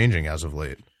what's been changing as of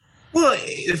late. Well,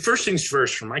 the first things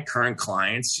first, for my current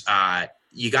clients,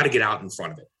 you got to get out in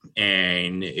front of it.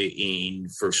 And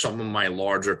for some of my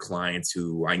larger clients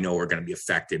who I know are going to be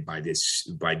affected by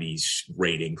these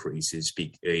rate increases,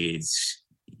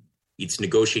 it's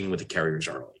negotiating with the carriers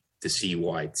early to see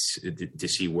where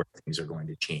things are going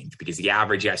to change, because the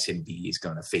average SMB is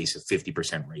going to face a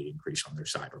 50% rate increase on their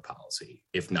cyber policy,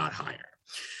 if not higher.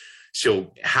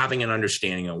 So having an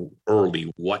understanding of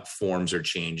early what forms are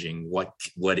changing, what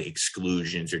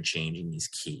exclusions are changing is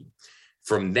key.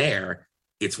 From there,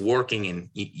 it's working, and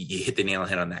you hit the nail on the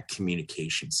head on that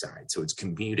communication side. So it's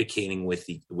communicating with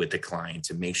the client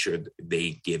to make sure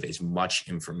they give as much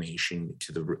information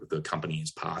to the company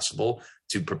as possible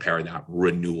to prepare that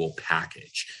renewal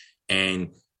package.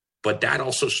 But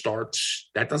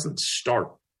that doesn't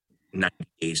start 90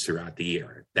 days throughout the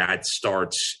year. That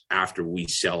starts after we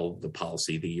sell the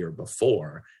policy the year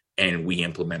before, and we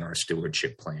implement our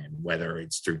stewardship plan, whether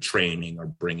it's through training or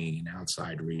bringing in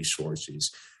outside resources.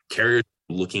 Carriers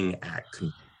are looking at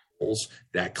controls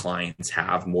that clients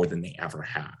have more than they ever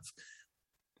have.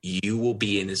 You will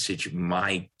be in a situation,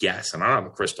 my guess, and I don't have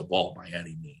a crystal ball by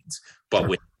any means, but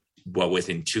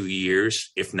within 2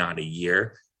 years, if not a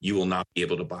year, you will not be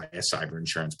able to buy a cyber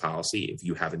insurance policy if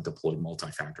you haven't deployed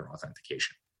multi-factor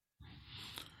authentication.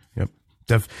 Yep.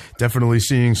 Definitely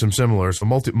seeing some similar. So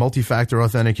multi-factor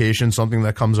authentication, something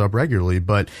that comes up regularly,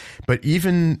 but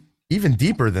even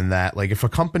deeper than that, like if a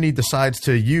company decides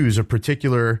to use a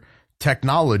particular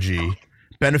technology,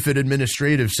 benefit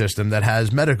administrative system that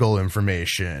has medical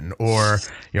information, or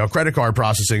credit card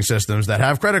processing systems that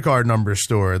have credit card numbers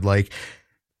stored, like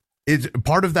it's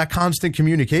part of that constant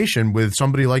communication with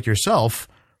somebody like yourself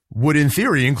would in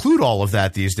theory include all of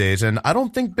that these days. And I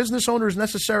don't think business owners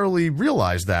necessarily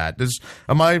realize that.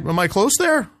 Am I close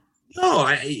there? No,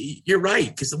 you're right.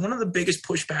 Because one of the biggest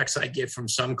pushbacks I get from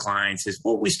some clients is,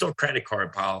 well, we store credit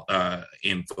card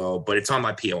info, but it's on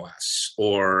my POS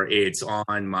or it's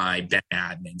on my bank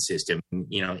admin system.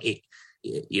 It's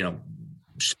going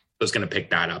to pick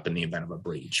that up in the event of a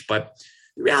breach. But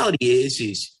the reality is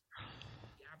the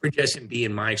average SMB,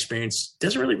 in my experience,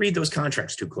 doesn't really read those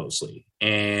contracts too closely.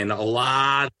 And a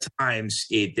lot of times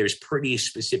there's pretty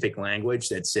specific language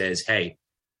that says, hey,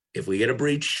 if we get a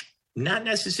breach, not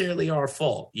necessarily our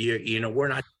fault. We're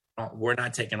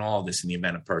not taking all of this in the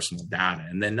event of personal data.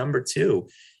 And then number two,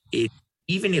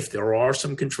 even if there are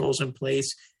some controls in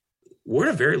place, we're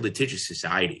a very litigious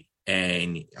society.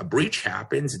 and a breach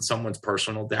happens and someone's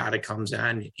personal data comes out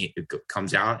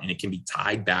and it can be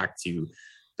tied back to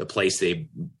the place the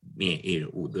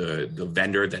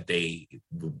vendor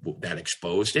that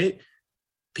exposed it.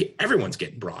 Everyone's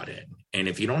getting brought in. And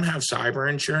if you don't have cyber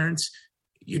insurance,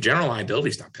 your general liability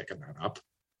is not picking that up.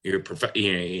 You've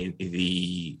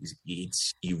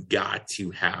got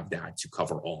to have that to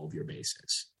cover all of your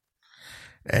bases.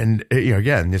 And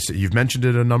again, you've mentioned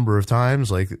it a number of times,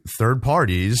 like third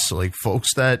parties, like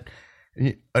folks that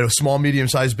a small,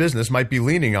 medium-sized business might be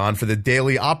leaning on for the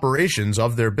daily operations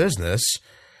of their business.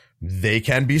 They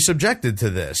can be subjected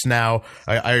to this. Now,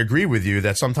 I agree with you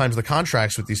that sometimes the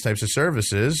contracts with these types of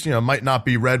services, might not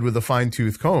be read with a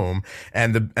fine-tooth comb.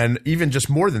 And even just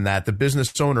more than that, the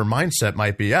business owner mindset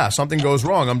might be, something goes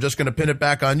wrong, I'm just going to pin it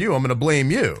back on you. I'm going to blame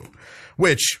you,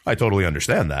 which I totally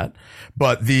understand that.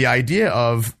 But the idea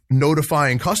of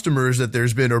notifying customers that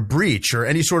there's been a breach or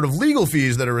any sort of legal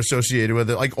fees that are associated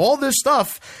with it, like all this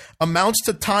stuff amounts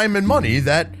to time and money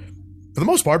that, for the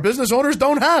most part, business owners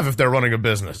don't have if they're running a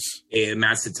business. It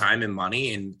amounts to time and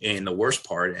money. And the worst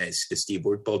part, as Steve,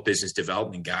 we're both business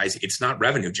development guys, it's not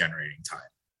revenue generating time.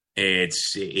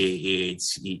 It's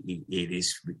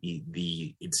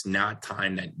not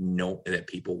time that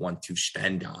people want to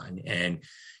spend on. And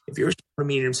if you're a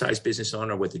medium-sized business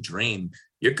owner with a dream,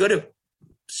 you're good at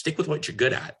stick with what you're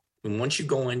good at. And once you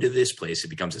go into this place, it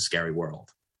becomes a scary world.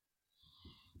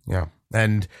 Yeah.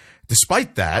 And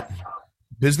despite that,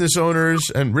 business owners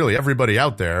and really everybody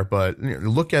out there, but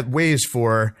look at ways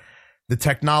for the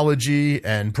technology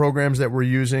and programs that we're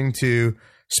using to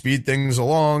speed things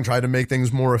along, try to make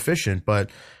things more efficient. But,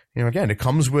 again, it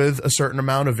comes with a certain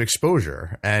amount of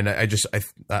exposure. And I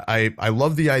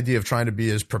love the idea of trying to be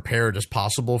as prepared as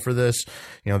possible for this.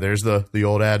 There's the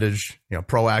old adage,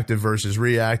 proactive versus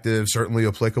reactive, certainly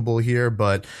applicable here,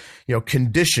 but,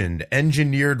 conditioned,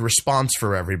 engineered response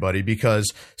for everybody, because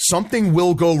something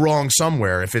will go wrong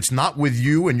somewhere. If it's not with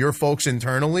you and your folks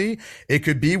internally, it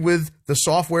could be with the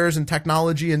softwares and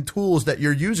technology and tools that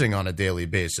you're using on a daily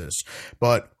basis.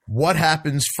 But what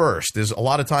happens first is a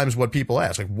lot of times what people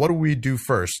ask, like, what do we do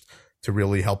first to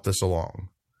really help this along?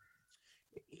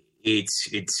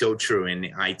 It's so true.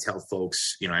 And I tell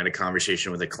folks, I had a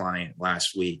conversation with a client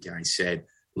last week. I said,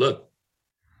 look,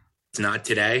 it's not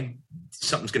today.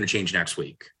 Something's going to change next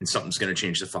week, and something's going to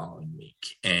change the following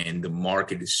week. And the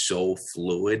market is so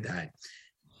fluid that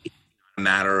it's not a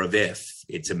matter of if,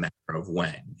 it's a matter of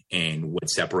when. And what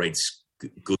separates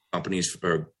good companies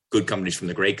from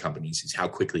the great companies is how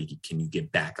quickly can you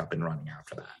get back up and running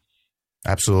after that.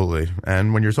 Absolutely.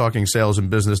 And when you're talking sales and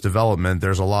business development,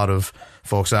 there's a lot of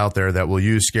folks out there that will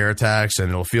use scare attacks and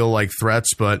it'll feel like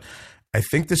threats, but I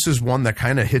think this is one that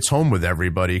kind of hits home with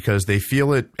everybody because they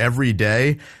feel it every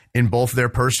day in both their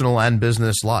personal and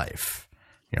business life.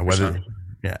 There's no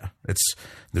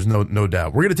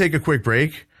doubt. We're going to take a quick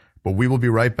break, but we will be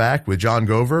right back with John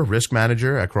Gover, risk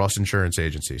manager at Cross Insurance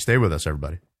Agency. Stay with us,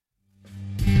 everybody.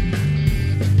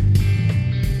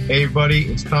 Hey everybody,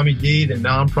 it's Tommy D, the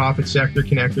nonprofit sector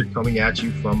connector, coming at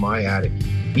you from my attic.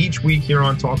 Each week here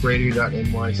on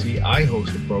talkradio.nyc, I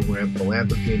host a program,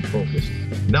 Philanthropy in Focus.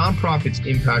 Nonprofits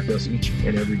impact us each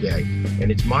and every day, and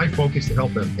it's my focus to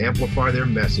help them amplify their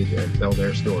message and tell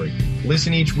their story.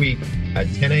 Listen each week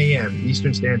at 10 a.m.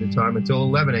 Eastern Standard Time until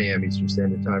 11 a.m. Eastern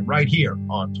Standard Time, right here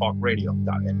on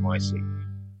talkradio.nyc.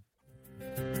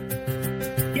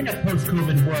 In a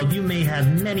post-COVID world, you may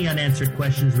have many unanswered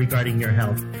questions regarding your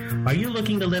health. Are you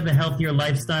looking to live a healthier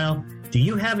lifestyle? Do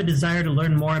you have a desire to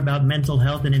learn more about mental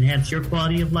health and enhance your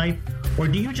quality of life? Or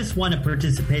do you just want to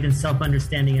participate in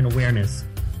self-understanding and awareness?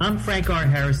 I'm Frank R.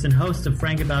 Harrison, host of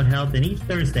Frank About Health, and each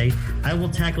Thursday, I will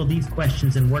tackle these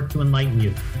questions and work to enlighten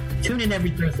you. Tune in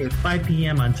every Thursday at 5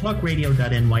 p.m. on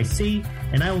talkradio.nyc,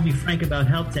 and I will be frank about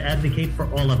health to advocate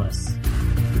for all of us.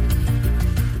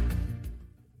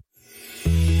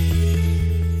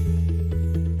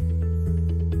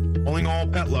 Calling all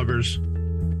pet lovers.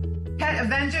 Pet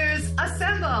Avengers,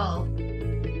 assemble!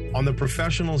 On the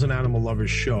Professionals and Animal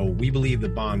Lovers show, we believe the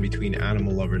bond between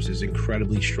animal lovers is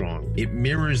incredibly strong. It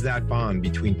mirrors that bond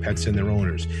between pets and their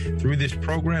owners. Through this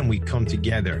program, we come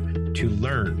together to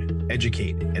learn,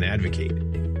 educate, and advocate.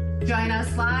 Join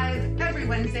us live every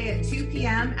Wednesday at 2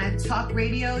 p.m. at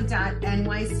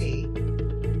talkradio.nyc.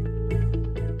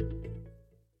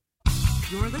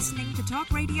 You're listening to Talk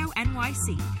Radio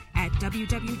NYC at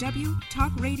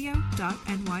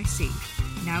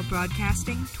www.talkradio.nyc. Now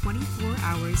broadcasting 24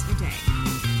 hours a day.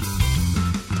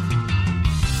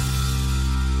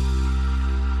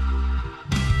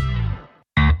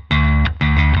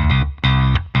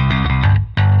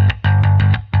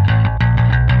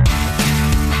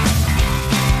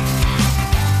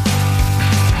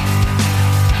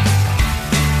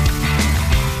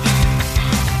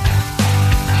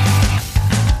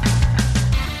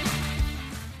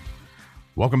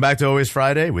 Welcome back to Always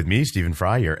Friday with me, Stephen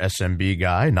Fry, your SMB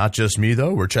guy. Not just me,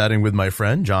 though. We're chatting with my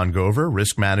friend, John Gover,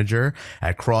 risk manager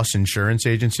at Cross Insurance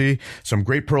Agency. Some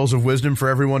great pearls of wisdom for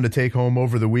everyone to take home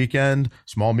over the weekend.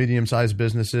 Small, medium-sized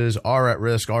businesses are at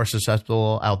risk, are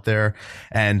susceptible out there.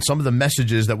 And some of the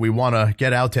messages that we want to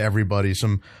get out to everybody,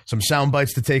 some sound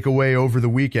bites to take away over the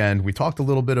weekend. We talked a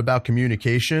little bit about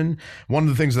communication. One of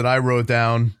the things that I wrote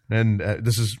down, and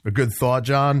this is a good thought,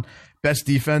 John, best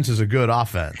defense is a good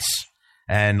offense.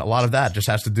 And a lot of that just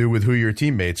has to do with who your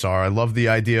teammates are. I love the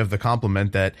idea of the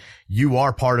compliment that you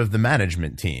are part of the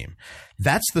management team.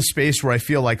 That's the space where I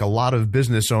feel like a lot of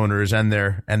business owners and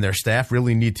their staff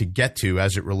really need to get to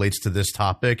as it relates to this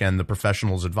topic and the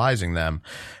professionals advising them.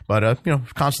 But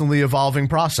constantly evolving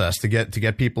process to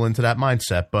get people into that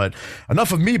mindset. But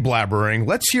enough of me blabbering.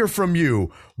 Let's hear from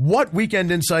you. What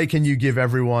weekend insight can you give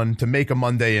everyone to make a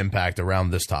Monday impact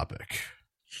around this topic?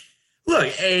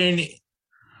 Look, and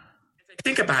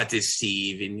think about this,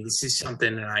 Steve, and this is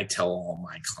something that I tell all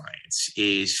my clients,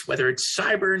 is whether it's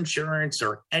cyber insurance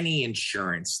or any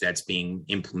insurance that's being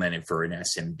implemented for an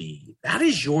SMB, that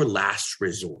is your last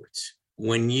resort.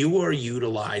 When you are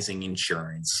utilizing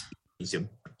insurance,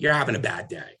 you're having a bad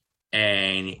day,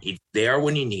 and it's there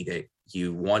when you need it.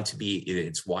 You want to be,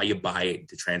 it's why you buy it,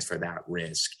 to transfer that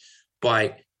risk.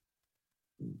 But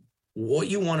what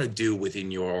you want to do within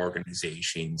your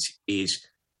organizations is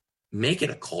make it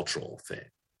a cultural fit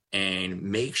and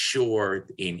make sure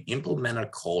and implement a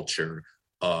culture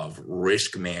of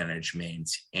risk management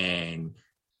and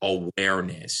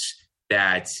awareness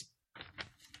that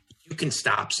you can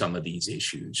stop some of these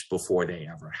issues before they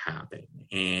ever happen.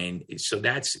 And so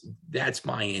that's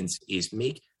my end, is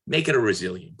make it a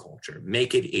resilient culture.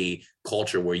 Make it a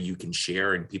culture where you can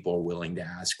share and people are willing to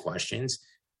ask questions.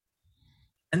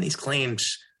 And these claims,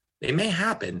 they may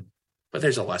happen, but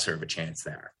there's a lesser of a chance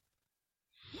there.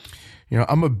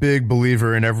 I'm a big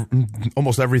believer in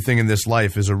almost everything in this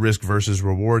life is a risk versus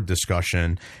reward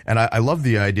discussion. And I love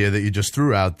the idea that you just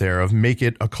threw out there of make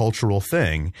it a cultural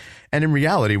thing. And in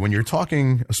reality, when you're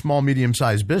talking a small,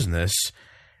 medium-sized business,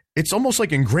 it's almost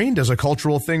like ingrained as a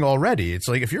cultural thing already. It's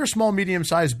like if you're a small,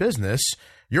 medium-sized business,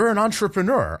 you're an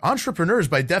entrepreneur. Entrepreneurs,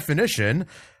 by definition,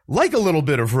 like a little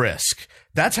bit of risk.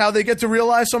 That's how they get to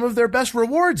realize some of their best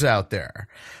rewards out there.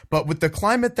 But with the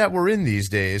climate that we're in these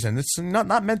days, and it's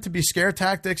not meant to be scare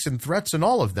tactics and threats and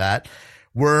all of that,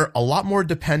 we're a lot more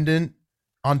dependent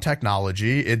on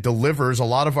technology. It delivers a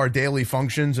lot of our daily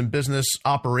functions and business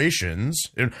operations,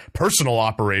 and personal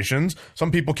operations.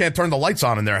 Some people can't turn the lights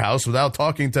on in their house without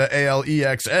talking to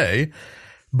Alexa.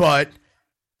 But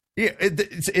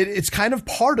it's kind of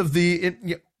part of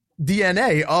the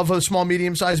DNA of a small,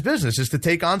 medium-sized business is to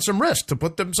take on some risk, to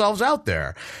put themselves out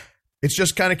there. It's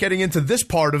just kind of getting into this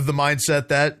part of the mindset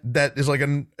that is like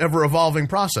an ever-evolving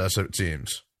process, it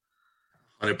seems.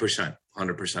 100%.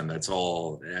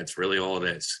 That's really all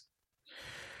it is.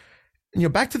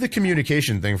 Back to the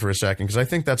communication thing for a second, because I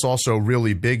think that's also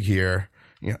really big here.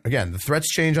 Again, the threats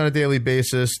change on a daily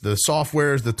basis. The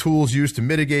softwares, the tools used to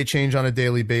mitigate change on a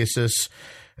daily basis.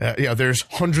 There's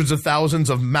hundreds of thousands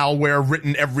of malware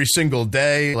written every single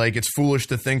day. Like, it's foolish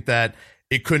to think that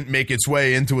it couldn't make its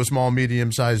way into a small,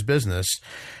 medium-sized business.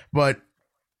 But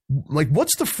like,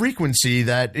 what's the frequency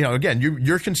that, again,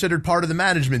 you're considered part of the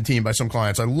management team by some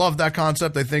clients. I love that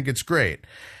concept. I think it's great.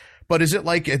 But is it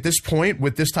like at this point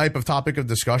with this type of topic of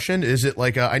discussion, is it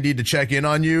like I need to check in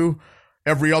on you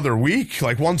every other week,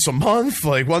 like once a month,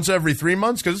 like once every 3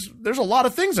 months? Because there's a lot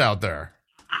of things out there.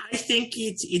 I think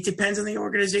it depends on the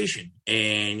organization,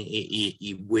 and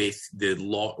with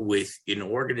an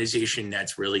organization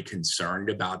that's really concerned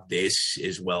about this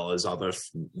as well as other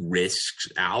risks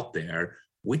out there,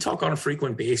 we talk on a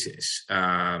frequent basis.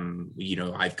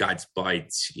 I've got, but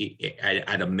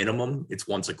at a minimum, it's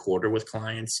once a quarter with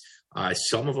clients.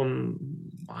 Some of them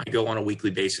I go on a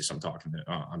weekly basis. I'm talking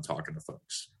to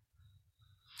folks.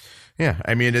 Yeah,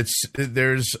 I mean,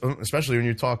 there's, especially when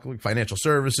you talk like financial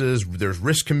services, there's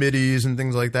risk committees and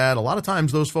things like that. A lot of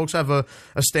times those folks have a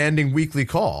standing weekly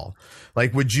call.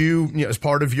 Like, would you, as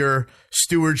part of your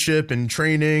stewardship and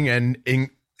training and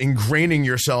ingraining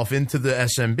yourself into the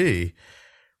SMB,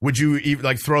 would you even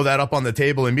like throw that up on the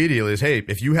table immediately as, hey,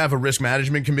 if you have a risk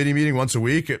management committee meeting once a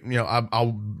week,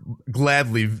 I'll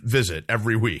gladly visit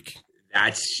every week?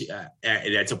 That's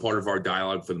a part of our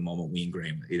dialogue for the moment we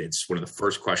ingrain. It's one of the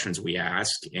first questions we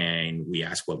ask, and we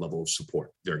ask what level of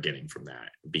support they're getting from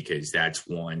that, because that's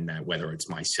one that, whether it's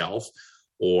myself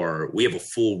or we have a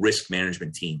full risk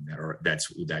management team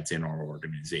that's in our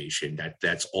organization,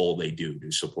 that's all they do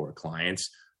to support clients.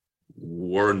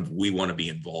 We want to be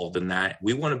involved in that.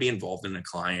 We want to be involved in the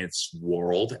client's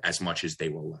world as much as they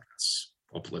will let us.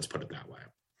 Let's put it that way.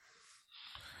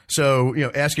 So,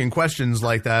 asking questions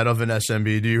like that of an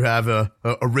SMB, do you have a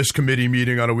risk committee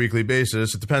meeting on a weekly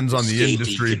basis? It depends on the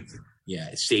industry.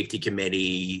 Safety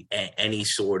committee, any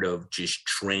sort of just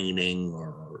training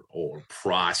or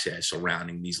process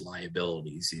surrounding these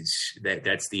liabilities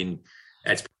that's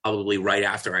probably right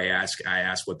after I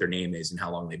ask what their name is and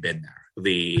how long they've been there.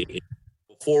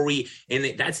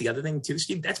 That's the other thing too,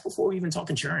 Steve. That's before we even talk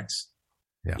insurance.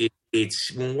 Yeah.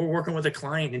 It's when we're working with a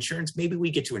client, insurance, maybe we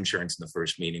get to insurance in the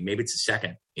first meeting. Maybe it's the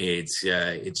second.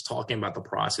 It's talking about the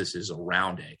processes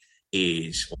around it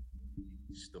is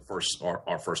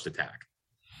our first attack.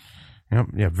 Yep.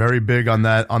 Yeah. Very big on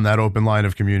that open line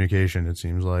of communication, it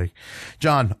seems like.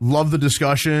 John, love the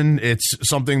discussion. It's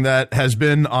something that has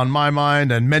been on my mind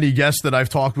and many guests that I've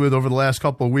talked with over the last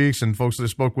couple of weeks and folks that I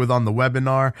spoke with on the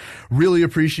webinar. Really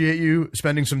appreciate you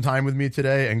spending some time with me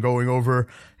today and going over,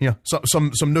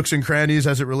 some nooks and crannies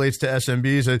as it relates to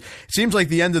SMBs. It seems like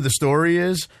the end of the story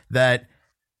is that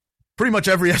pretty much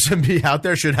every SMB out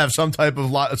there should have some type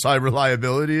of cyber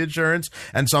liability insurance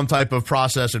and some type of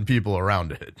process and people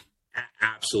around it.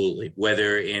 Absolutely.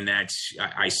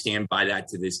 I stand by that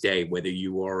to this day, whether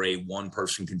you are a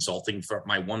one-person consulting firm,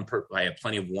 I have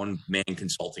plenty of one-man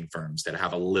consulting firms that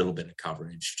have a little bit of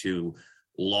coverage to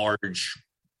large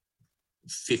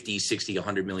 50, 60,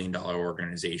 $100 million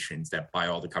organizations that buy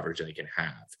all the coverage they can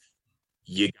have.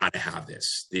 You got to have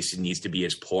this. This needs to be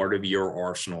as part of your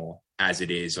arsenal as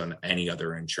it is on any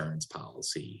other insurance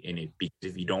policy. And if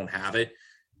you don't have it,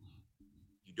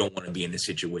 you don't want to be in a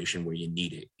situation where you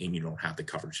need it and you don't have the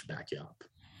coverage to back you up.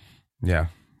 Yeah.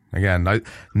 Again, I'm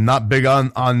not big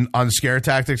on scare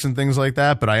tactics and things like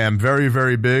that, but I am very,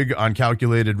 very big on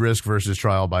calculated risk versus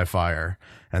trial by fire.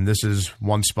 And this is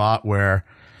one spot where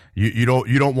you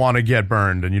don't want to get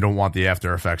burned and you don't want the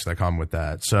after effects that come with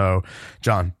that. So,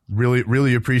 John, really,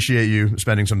 really appreciate you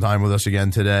spending some time with us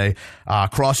again today.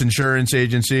 Cross Insurance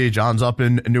Agency. John's up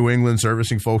in New England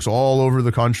servicing folks all over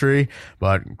the country,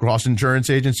 but Cross Insurance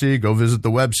Agency, go visit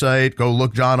the website, go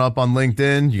look John up on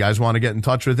LinkedIn. You guys want to get in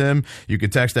touch with him? You can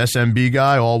text SMB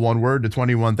guy, all one word, to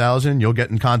 21,000. You'll get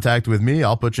in contact with me.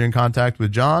 I'll put you in contact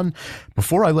with John.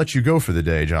 Before I let you go for the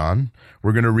day, John,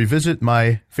 we're going to revisit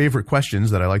my favorite questions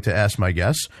that I like to ask my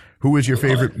guests. Who is your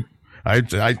favorite? I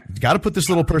got to put this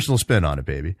little personal spin on it,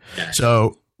 baby.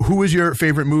 So who is your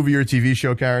favorite movie or TV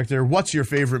show character? What's your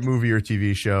favorite movie or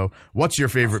TV show? What's your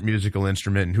favorite musical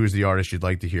instrument? And who's the artist you'd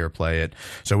like to hear play it?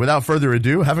 So without further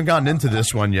ado, haven't gotten into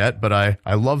this one yet, but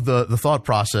I love the thought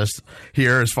process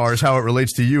here as far as how it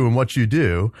relates to you and what you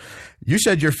do. You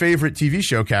said your favorite TV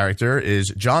show character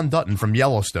is John Dutton from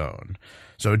Yellowstone.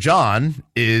 So John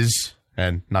is,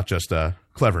 and not just a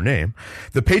clever name,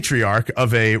 the patriarch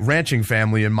of a ranching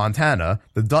family in Montana.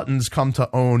 The Duttons come to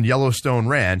own Yellowstone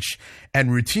Ranch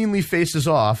and routinely faces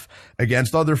off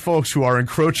against other folks who are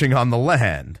encroaching on the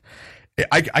land.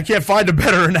 I can't find a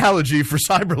better analogy for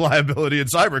cyber liability and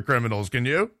cyber criminals. Can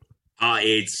you?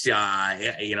 It's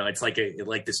like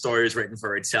the story is written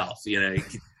for itself.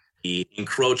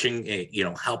 Encroaching,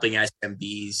 helping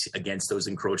SMBs against those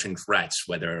encroaching threats,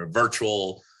 whether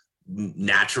virtual,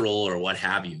 natural, or what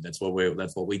have you. That's what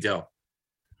we do.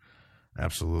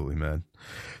 Absolutely, man.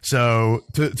 So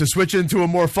to switch into a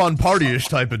more fun partyish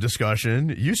type of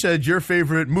discussion, you said your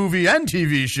favorite movie and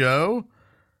TV show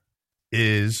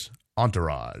is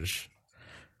Entourage.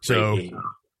 So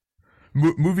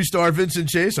movie star Vincent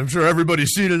Chase, I'm sure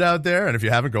everybody's seen it out there, and if you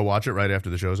haven't, go watch it right after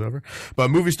the show's over.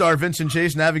 But movie star Vincent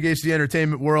Chase navigates the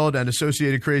entertainment world and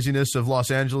associated craziness of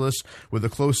Los Angeles with a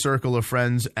close circle of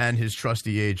friends and his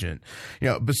trusty agent.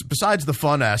 Besides the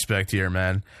fun aspect here,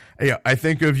 man, I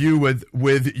think of you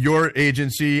with your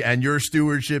agency and your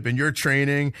stewardship and your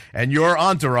training and your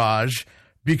entourage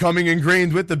becoming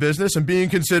ingrained with the business and being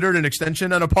considered an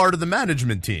extension and a part of the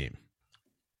management team.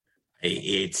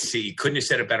 You couldn't have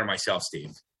said it better myself,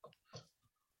 Steve.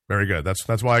 Very good.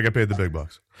 That's why I get paid the big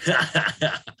bucks.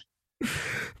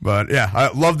 But yeah,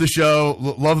 I love the show.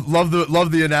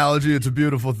 Love the analogy. It's a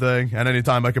beautiful thing. And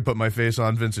anytime I can put my face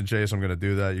on Vincent Chase, I'm going to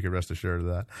do that. You can rest assured of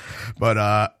that.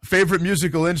 But favorite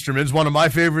musical instruments, one of my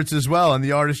favorites as well, and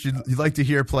the artist you'd like to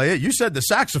hear play it. You said the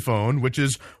saxophone, which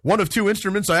is one of two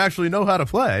instruments I actually know how to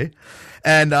play,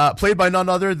 and played by none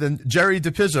other than Jerry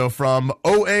DePizzo from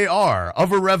OAR,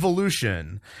 Of a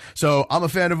Revolution. So I'm a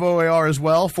fan of OAR as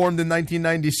well, formed in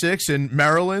 1996 in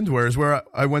Maryland, where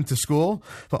I went to school,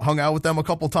 hung out with them a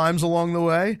couple times along the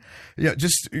way. Yeah,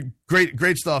 just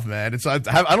great stuff, man. I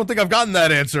don't think I've gotten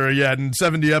that answer yet in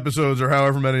 70 episodes or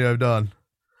however many I've done.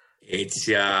 It's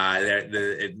the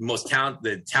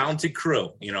talented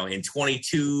crew, in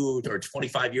 22 or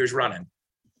 25 years running.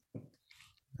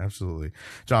 Absolutely.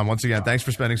 John, once again, thanks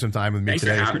for spending some time with me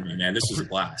today. Thanks for having me, man. This was a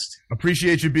blast.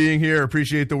 Appreciate you being here.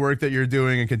 Appreciate the work that you're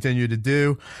doing and continue to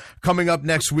do. Coming up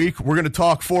next week, we're going to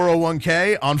talk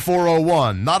 401k on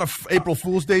 401. Not a April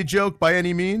Fool's Day joke by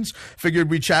any means.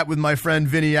 Figured we'd chat with my friend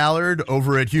Vinny Allard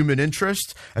over at Human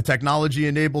Interest, a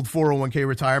technology-enabled 401k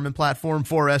retirement platform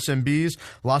for SMBs.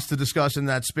 Lots to discuss in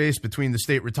that space between the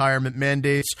state retirement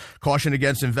mandates, caution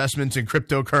against investments in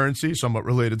cryptocurrency, somewhat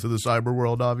related to the cyber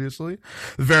world, obviously.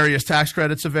 Various tax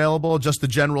credits available, just the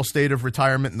general state of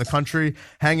retirement in the country.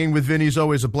 Hanging with Vinny is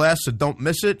always a blast, so don't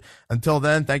miss it. Until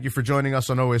then, thank you for joining us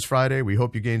on Always Friday. We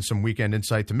hope you gained some weekend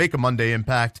insight to make a Monday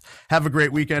impact. Have a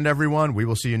great weekend, everyone. We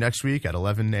will see you next week at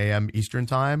 11 a.m. Eastern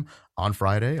Time on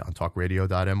Friday on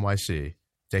talkradio.nyc.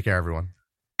 Take care, everyone.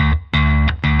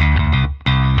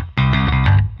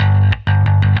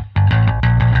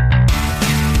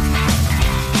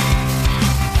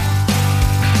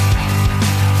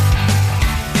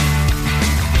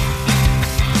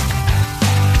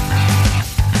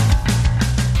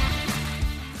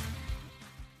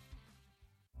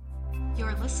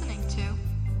 You're listening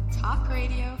to Talk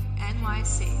Radio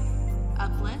NYC.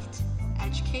 Uplift,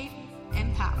 educate,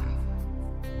 empower.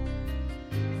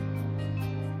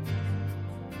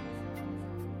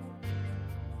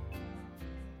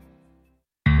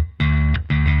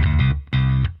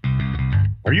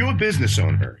 Are you a business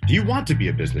owner? Do you want to be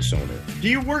a business owner? Do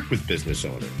you work with business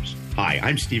owners? Hi,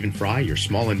 I'm Stephen Fry, your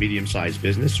small and medium-sized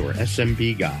business or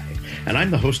SMB guy, and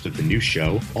I'm the host of the new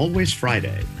show, Always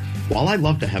Friday. While I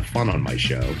love to have fun on my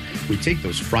show, we take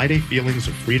those Friday feelings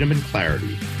of freedom and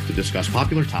clarity to discuss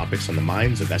popular topics on the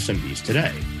minds of SMBs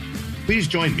today. Please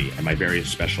join me and my various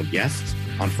special guests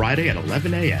on Friday at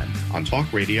 11 a.m. on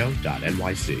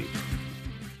talkradio.nyc.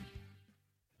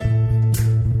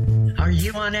 Are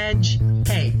you on edge?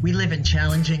 Hey, we live in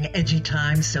challenging, edgy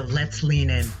times, so let's lean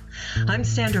in. I'm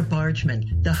Sandra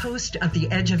Bargman, the host of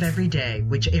The Edge of Every Day,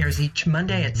 which airs each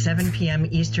Monday at 7 p.m.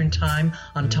 Eastern Time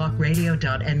on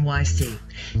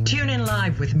talkradio.nyc. Tune in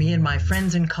live with me and my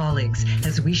friends and colleagues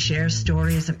as we share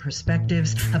stories and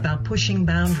perspectives about pushing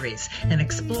boundaries and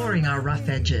exploring our rough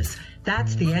edges.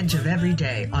 That's The Edge of Every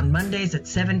Day on Mondays at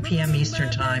 7 p.m.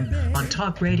 Eastern Time on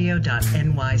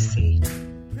talkradio.nyc.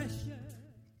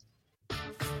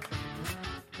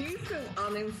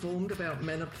 Uninformed about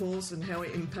menopause and how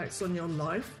it impacts on your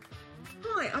life?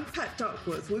 Hi, I'm Pat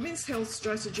Duckworth, women's health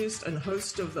strategist and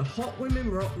host of the Hot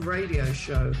Women Rock radio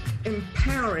show,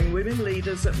 empowering women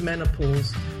leaders at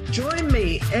menopause. Join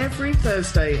me every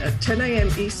Thursday at 10 a.m.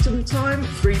 Eastern Time,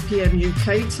 3 p.m.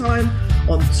 UK time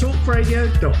on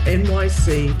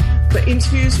talkradio.nyc for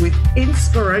interviews with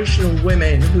inspirational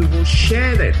women who will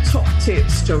share their top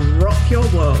tips to rock your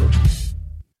world.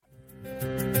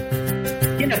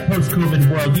 In a post-COVID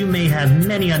world, you may have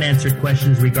many unanswered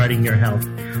questions regarding your health.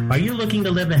 Are you looking to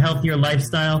live a healthier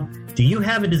lifestyle? Do you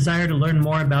have a desire to learn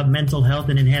more about mental health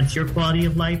and enhance your quality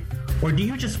of life? Or do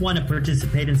you just want to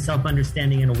participate in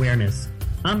self-understanding and awareness?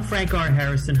 I'm Frank R.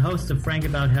 Harrison, host of Frank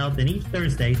About Health, and each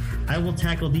Thursday, I will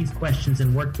tackle these questions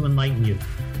and work to enlighten you.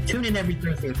 Tune in every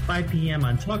Thursday at 5 p.m.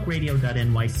 on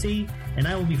talkradio.nyc, and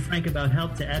I will be Frank About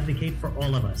Health to advocate for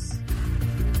all of us.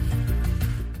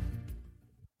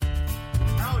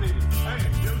 I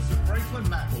am Joseph Franklin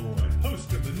McElroy,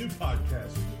 host of the new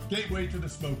podcast, Gateway to the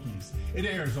Smokies. It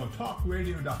airs on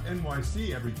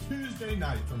talkradio.nyc every Tuesday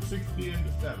night from 6 p.m.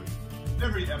 to 7.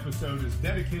 Every episode is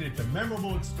dedicated to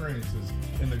memorable experiences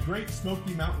in the Great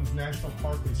Smoky Mountains National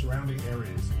Park and surrounding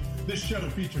areas. This show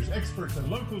features experts and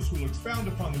locals who will expound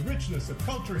upon the richness of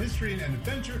culture, history, and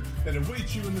adventure that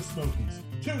awaits you in the Smokies.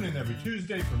 Tune in every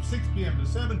Tuesday from 6 p.m. to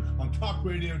 7 on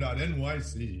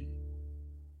talkradio.nyc.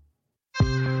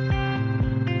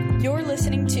 You're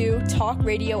listening to Talk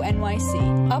Radio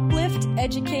NYC. Uplift,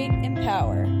 educate,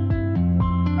 empower.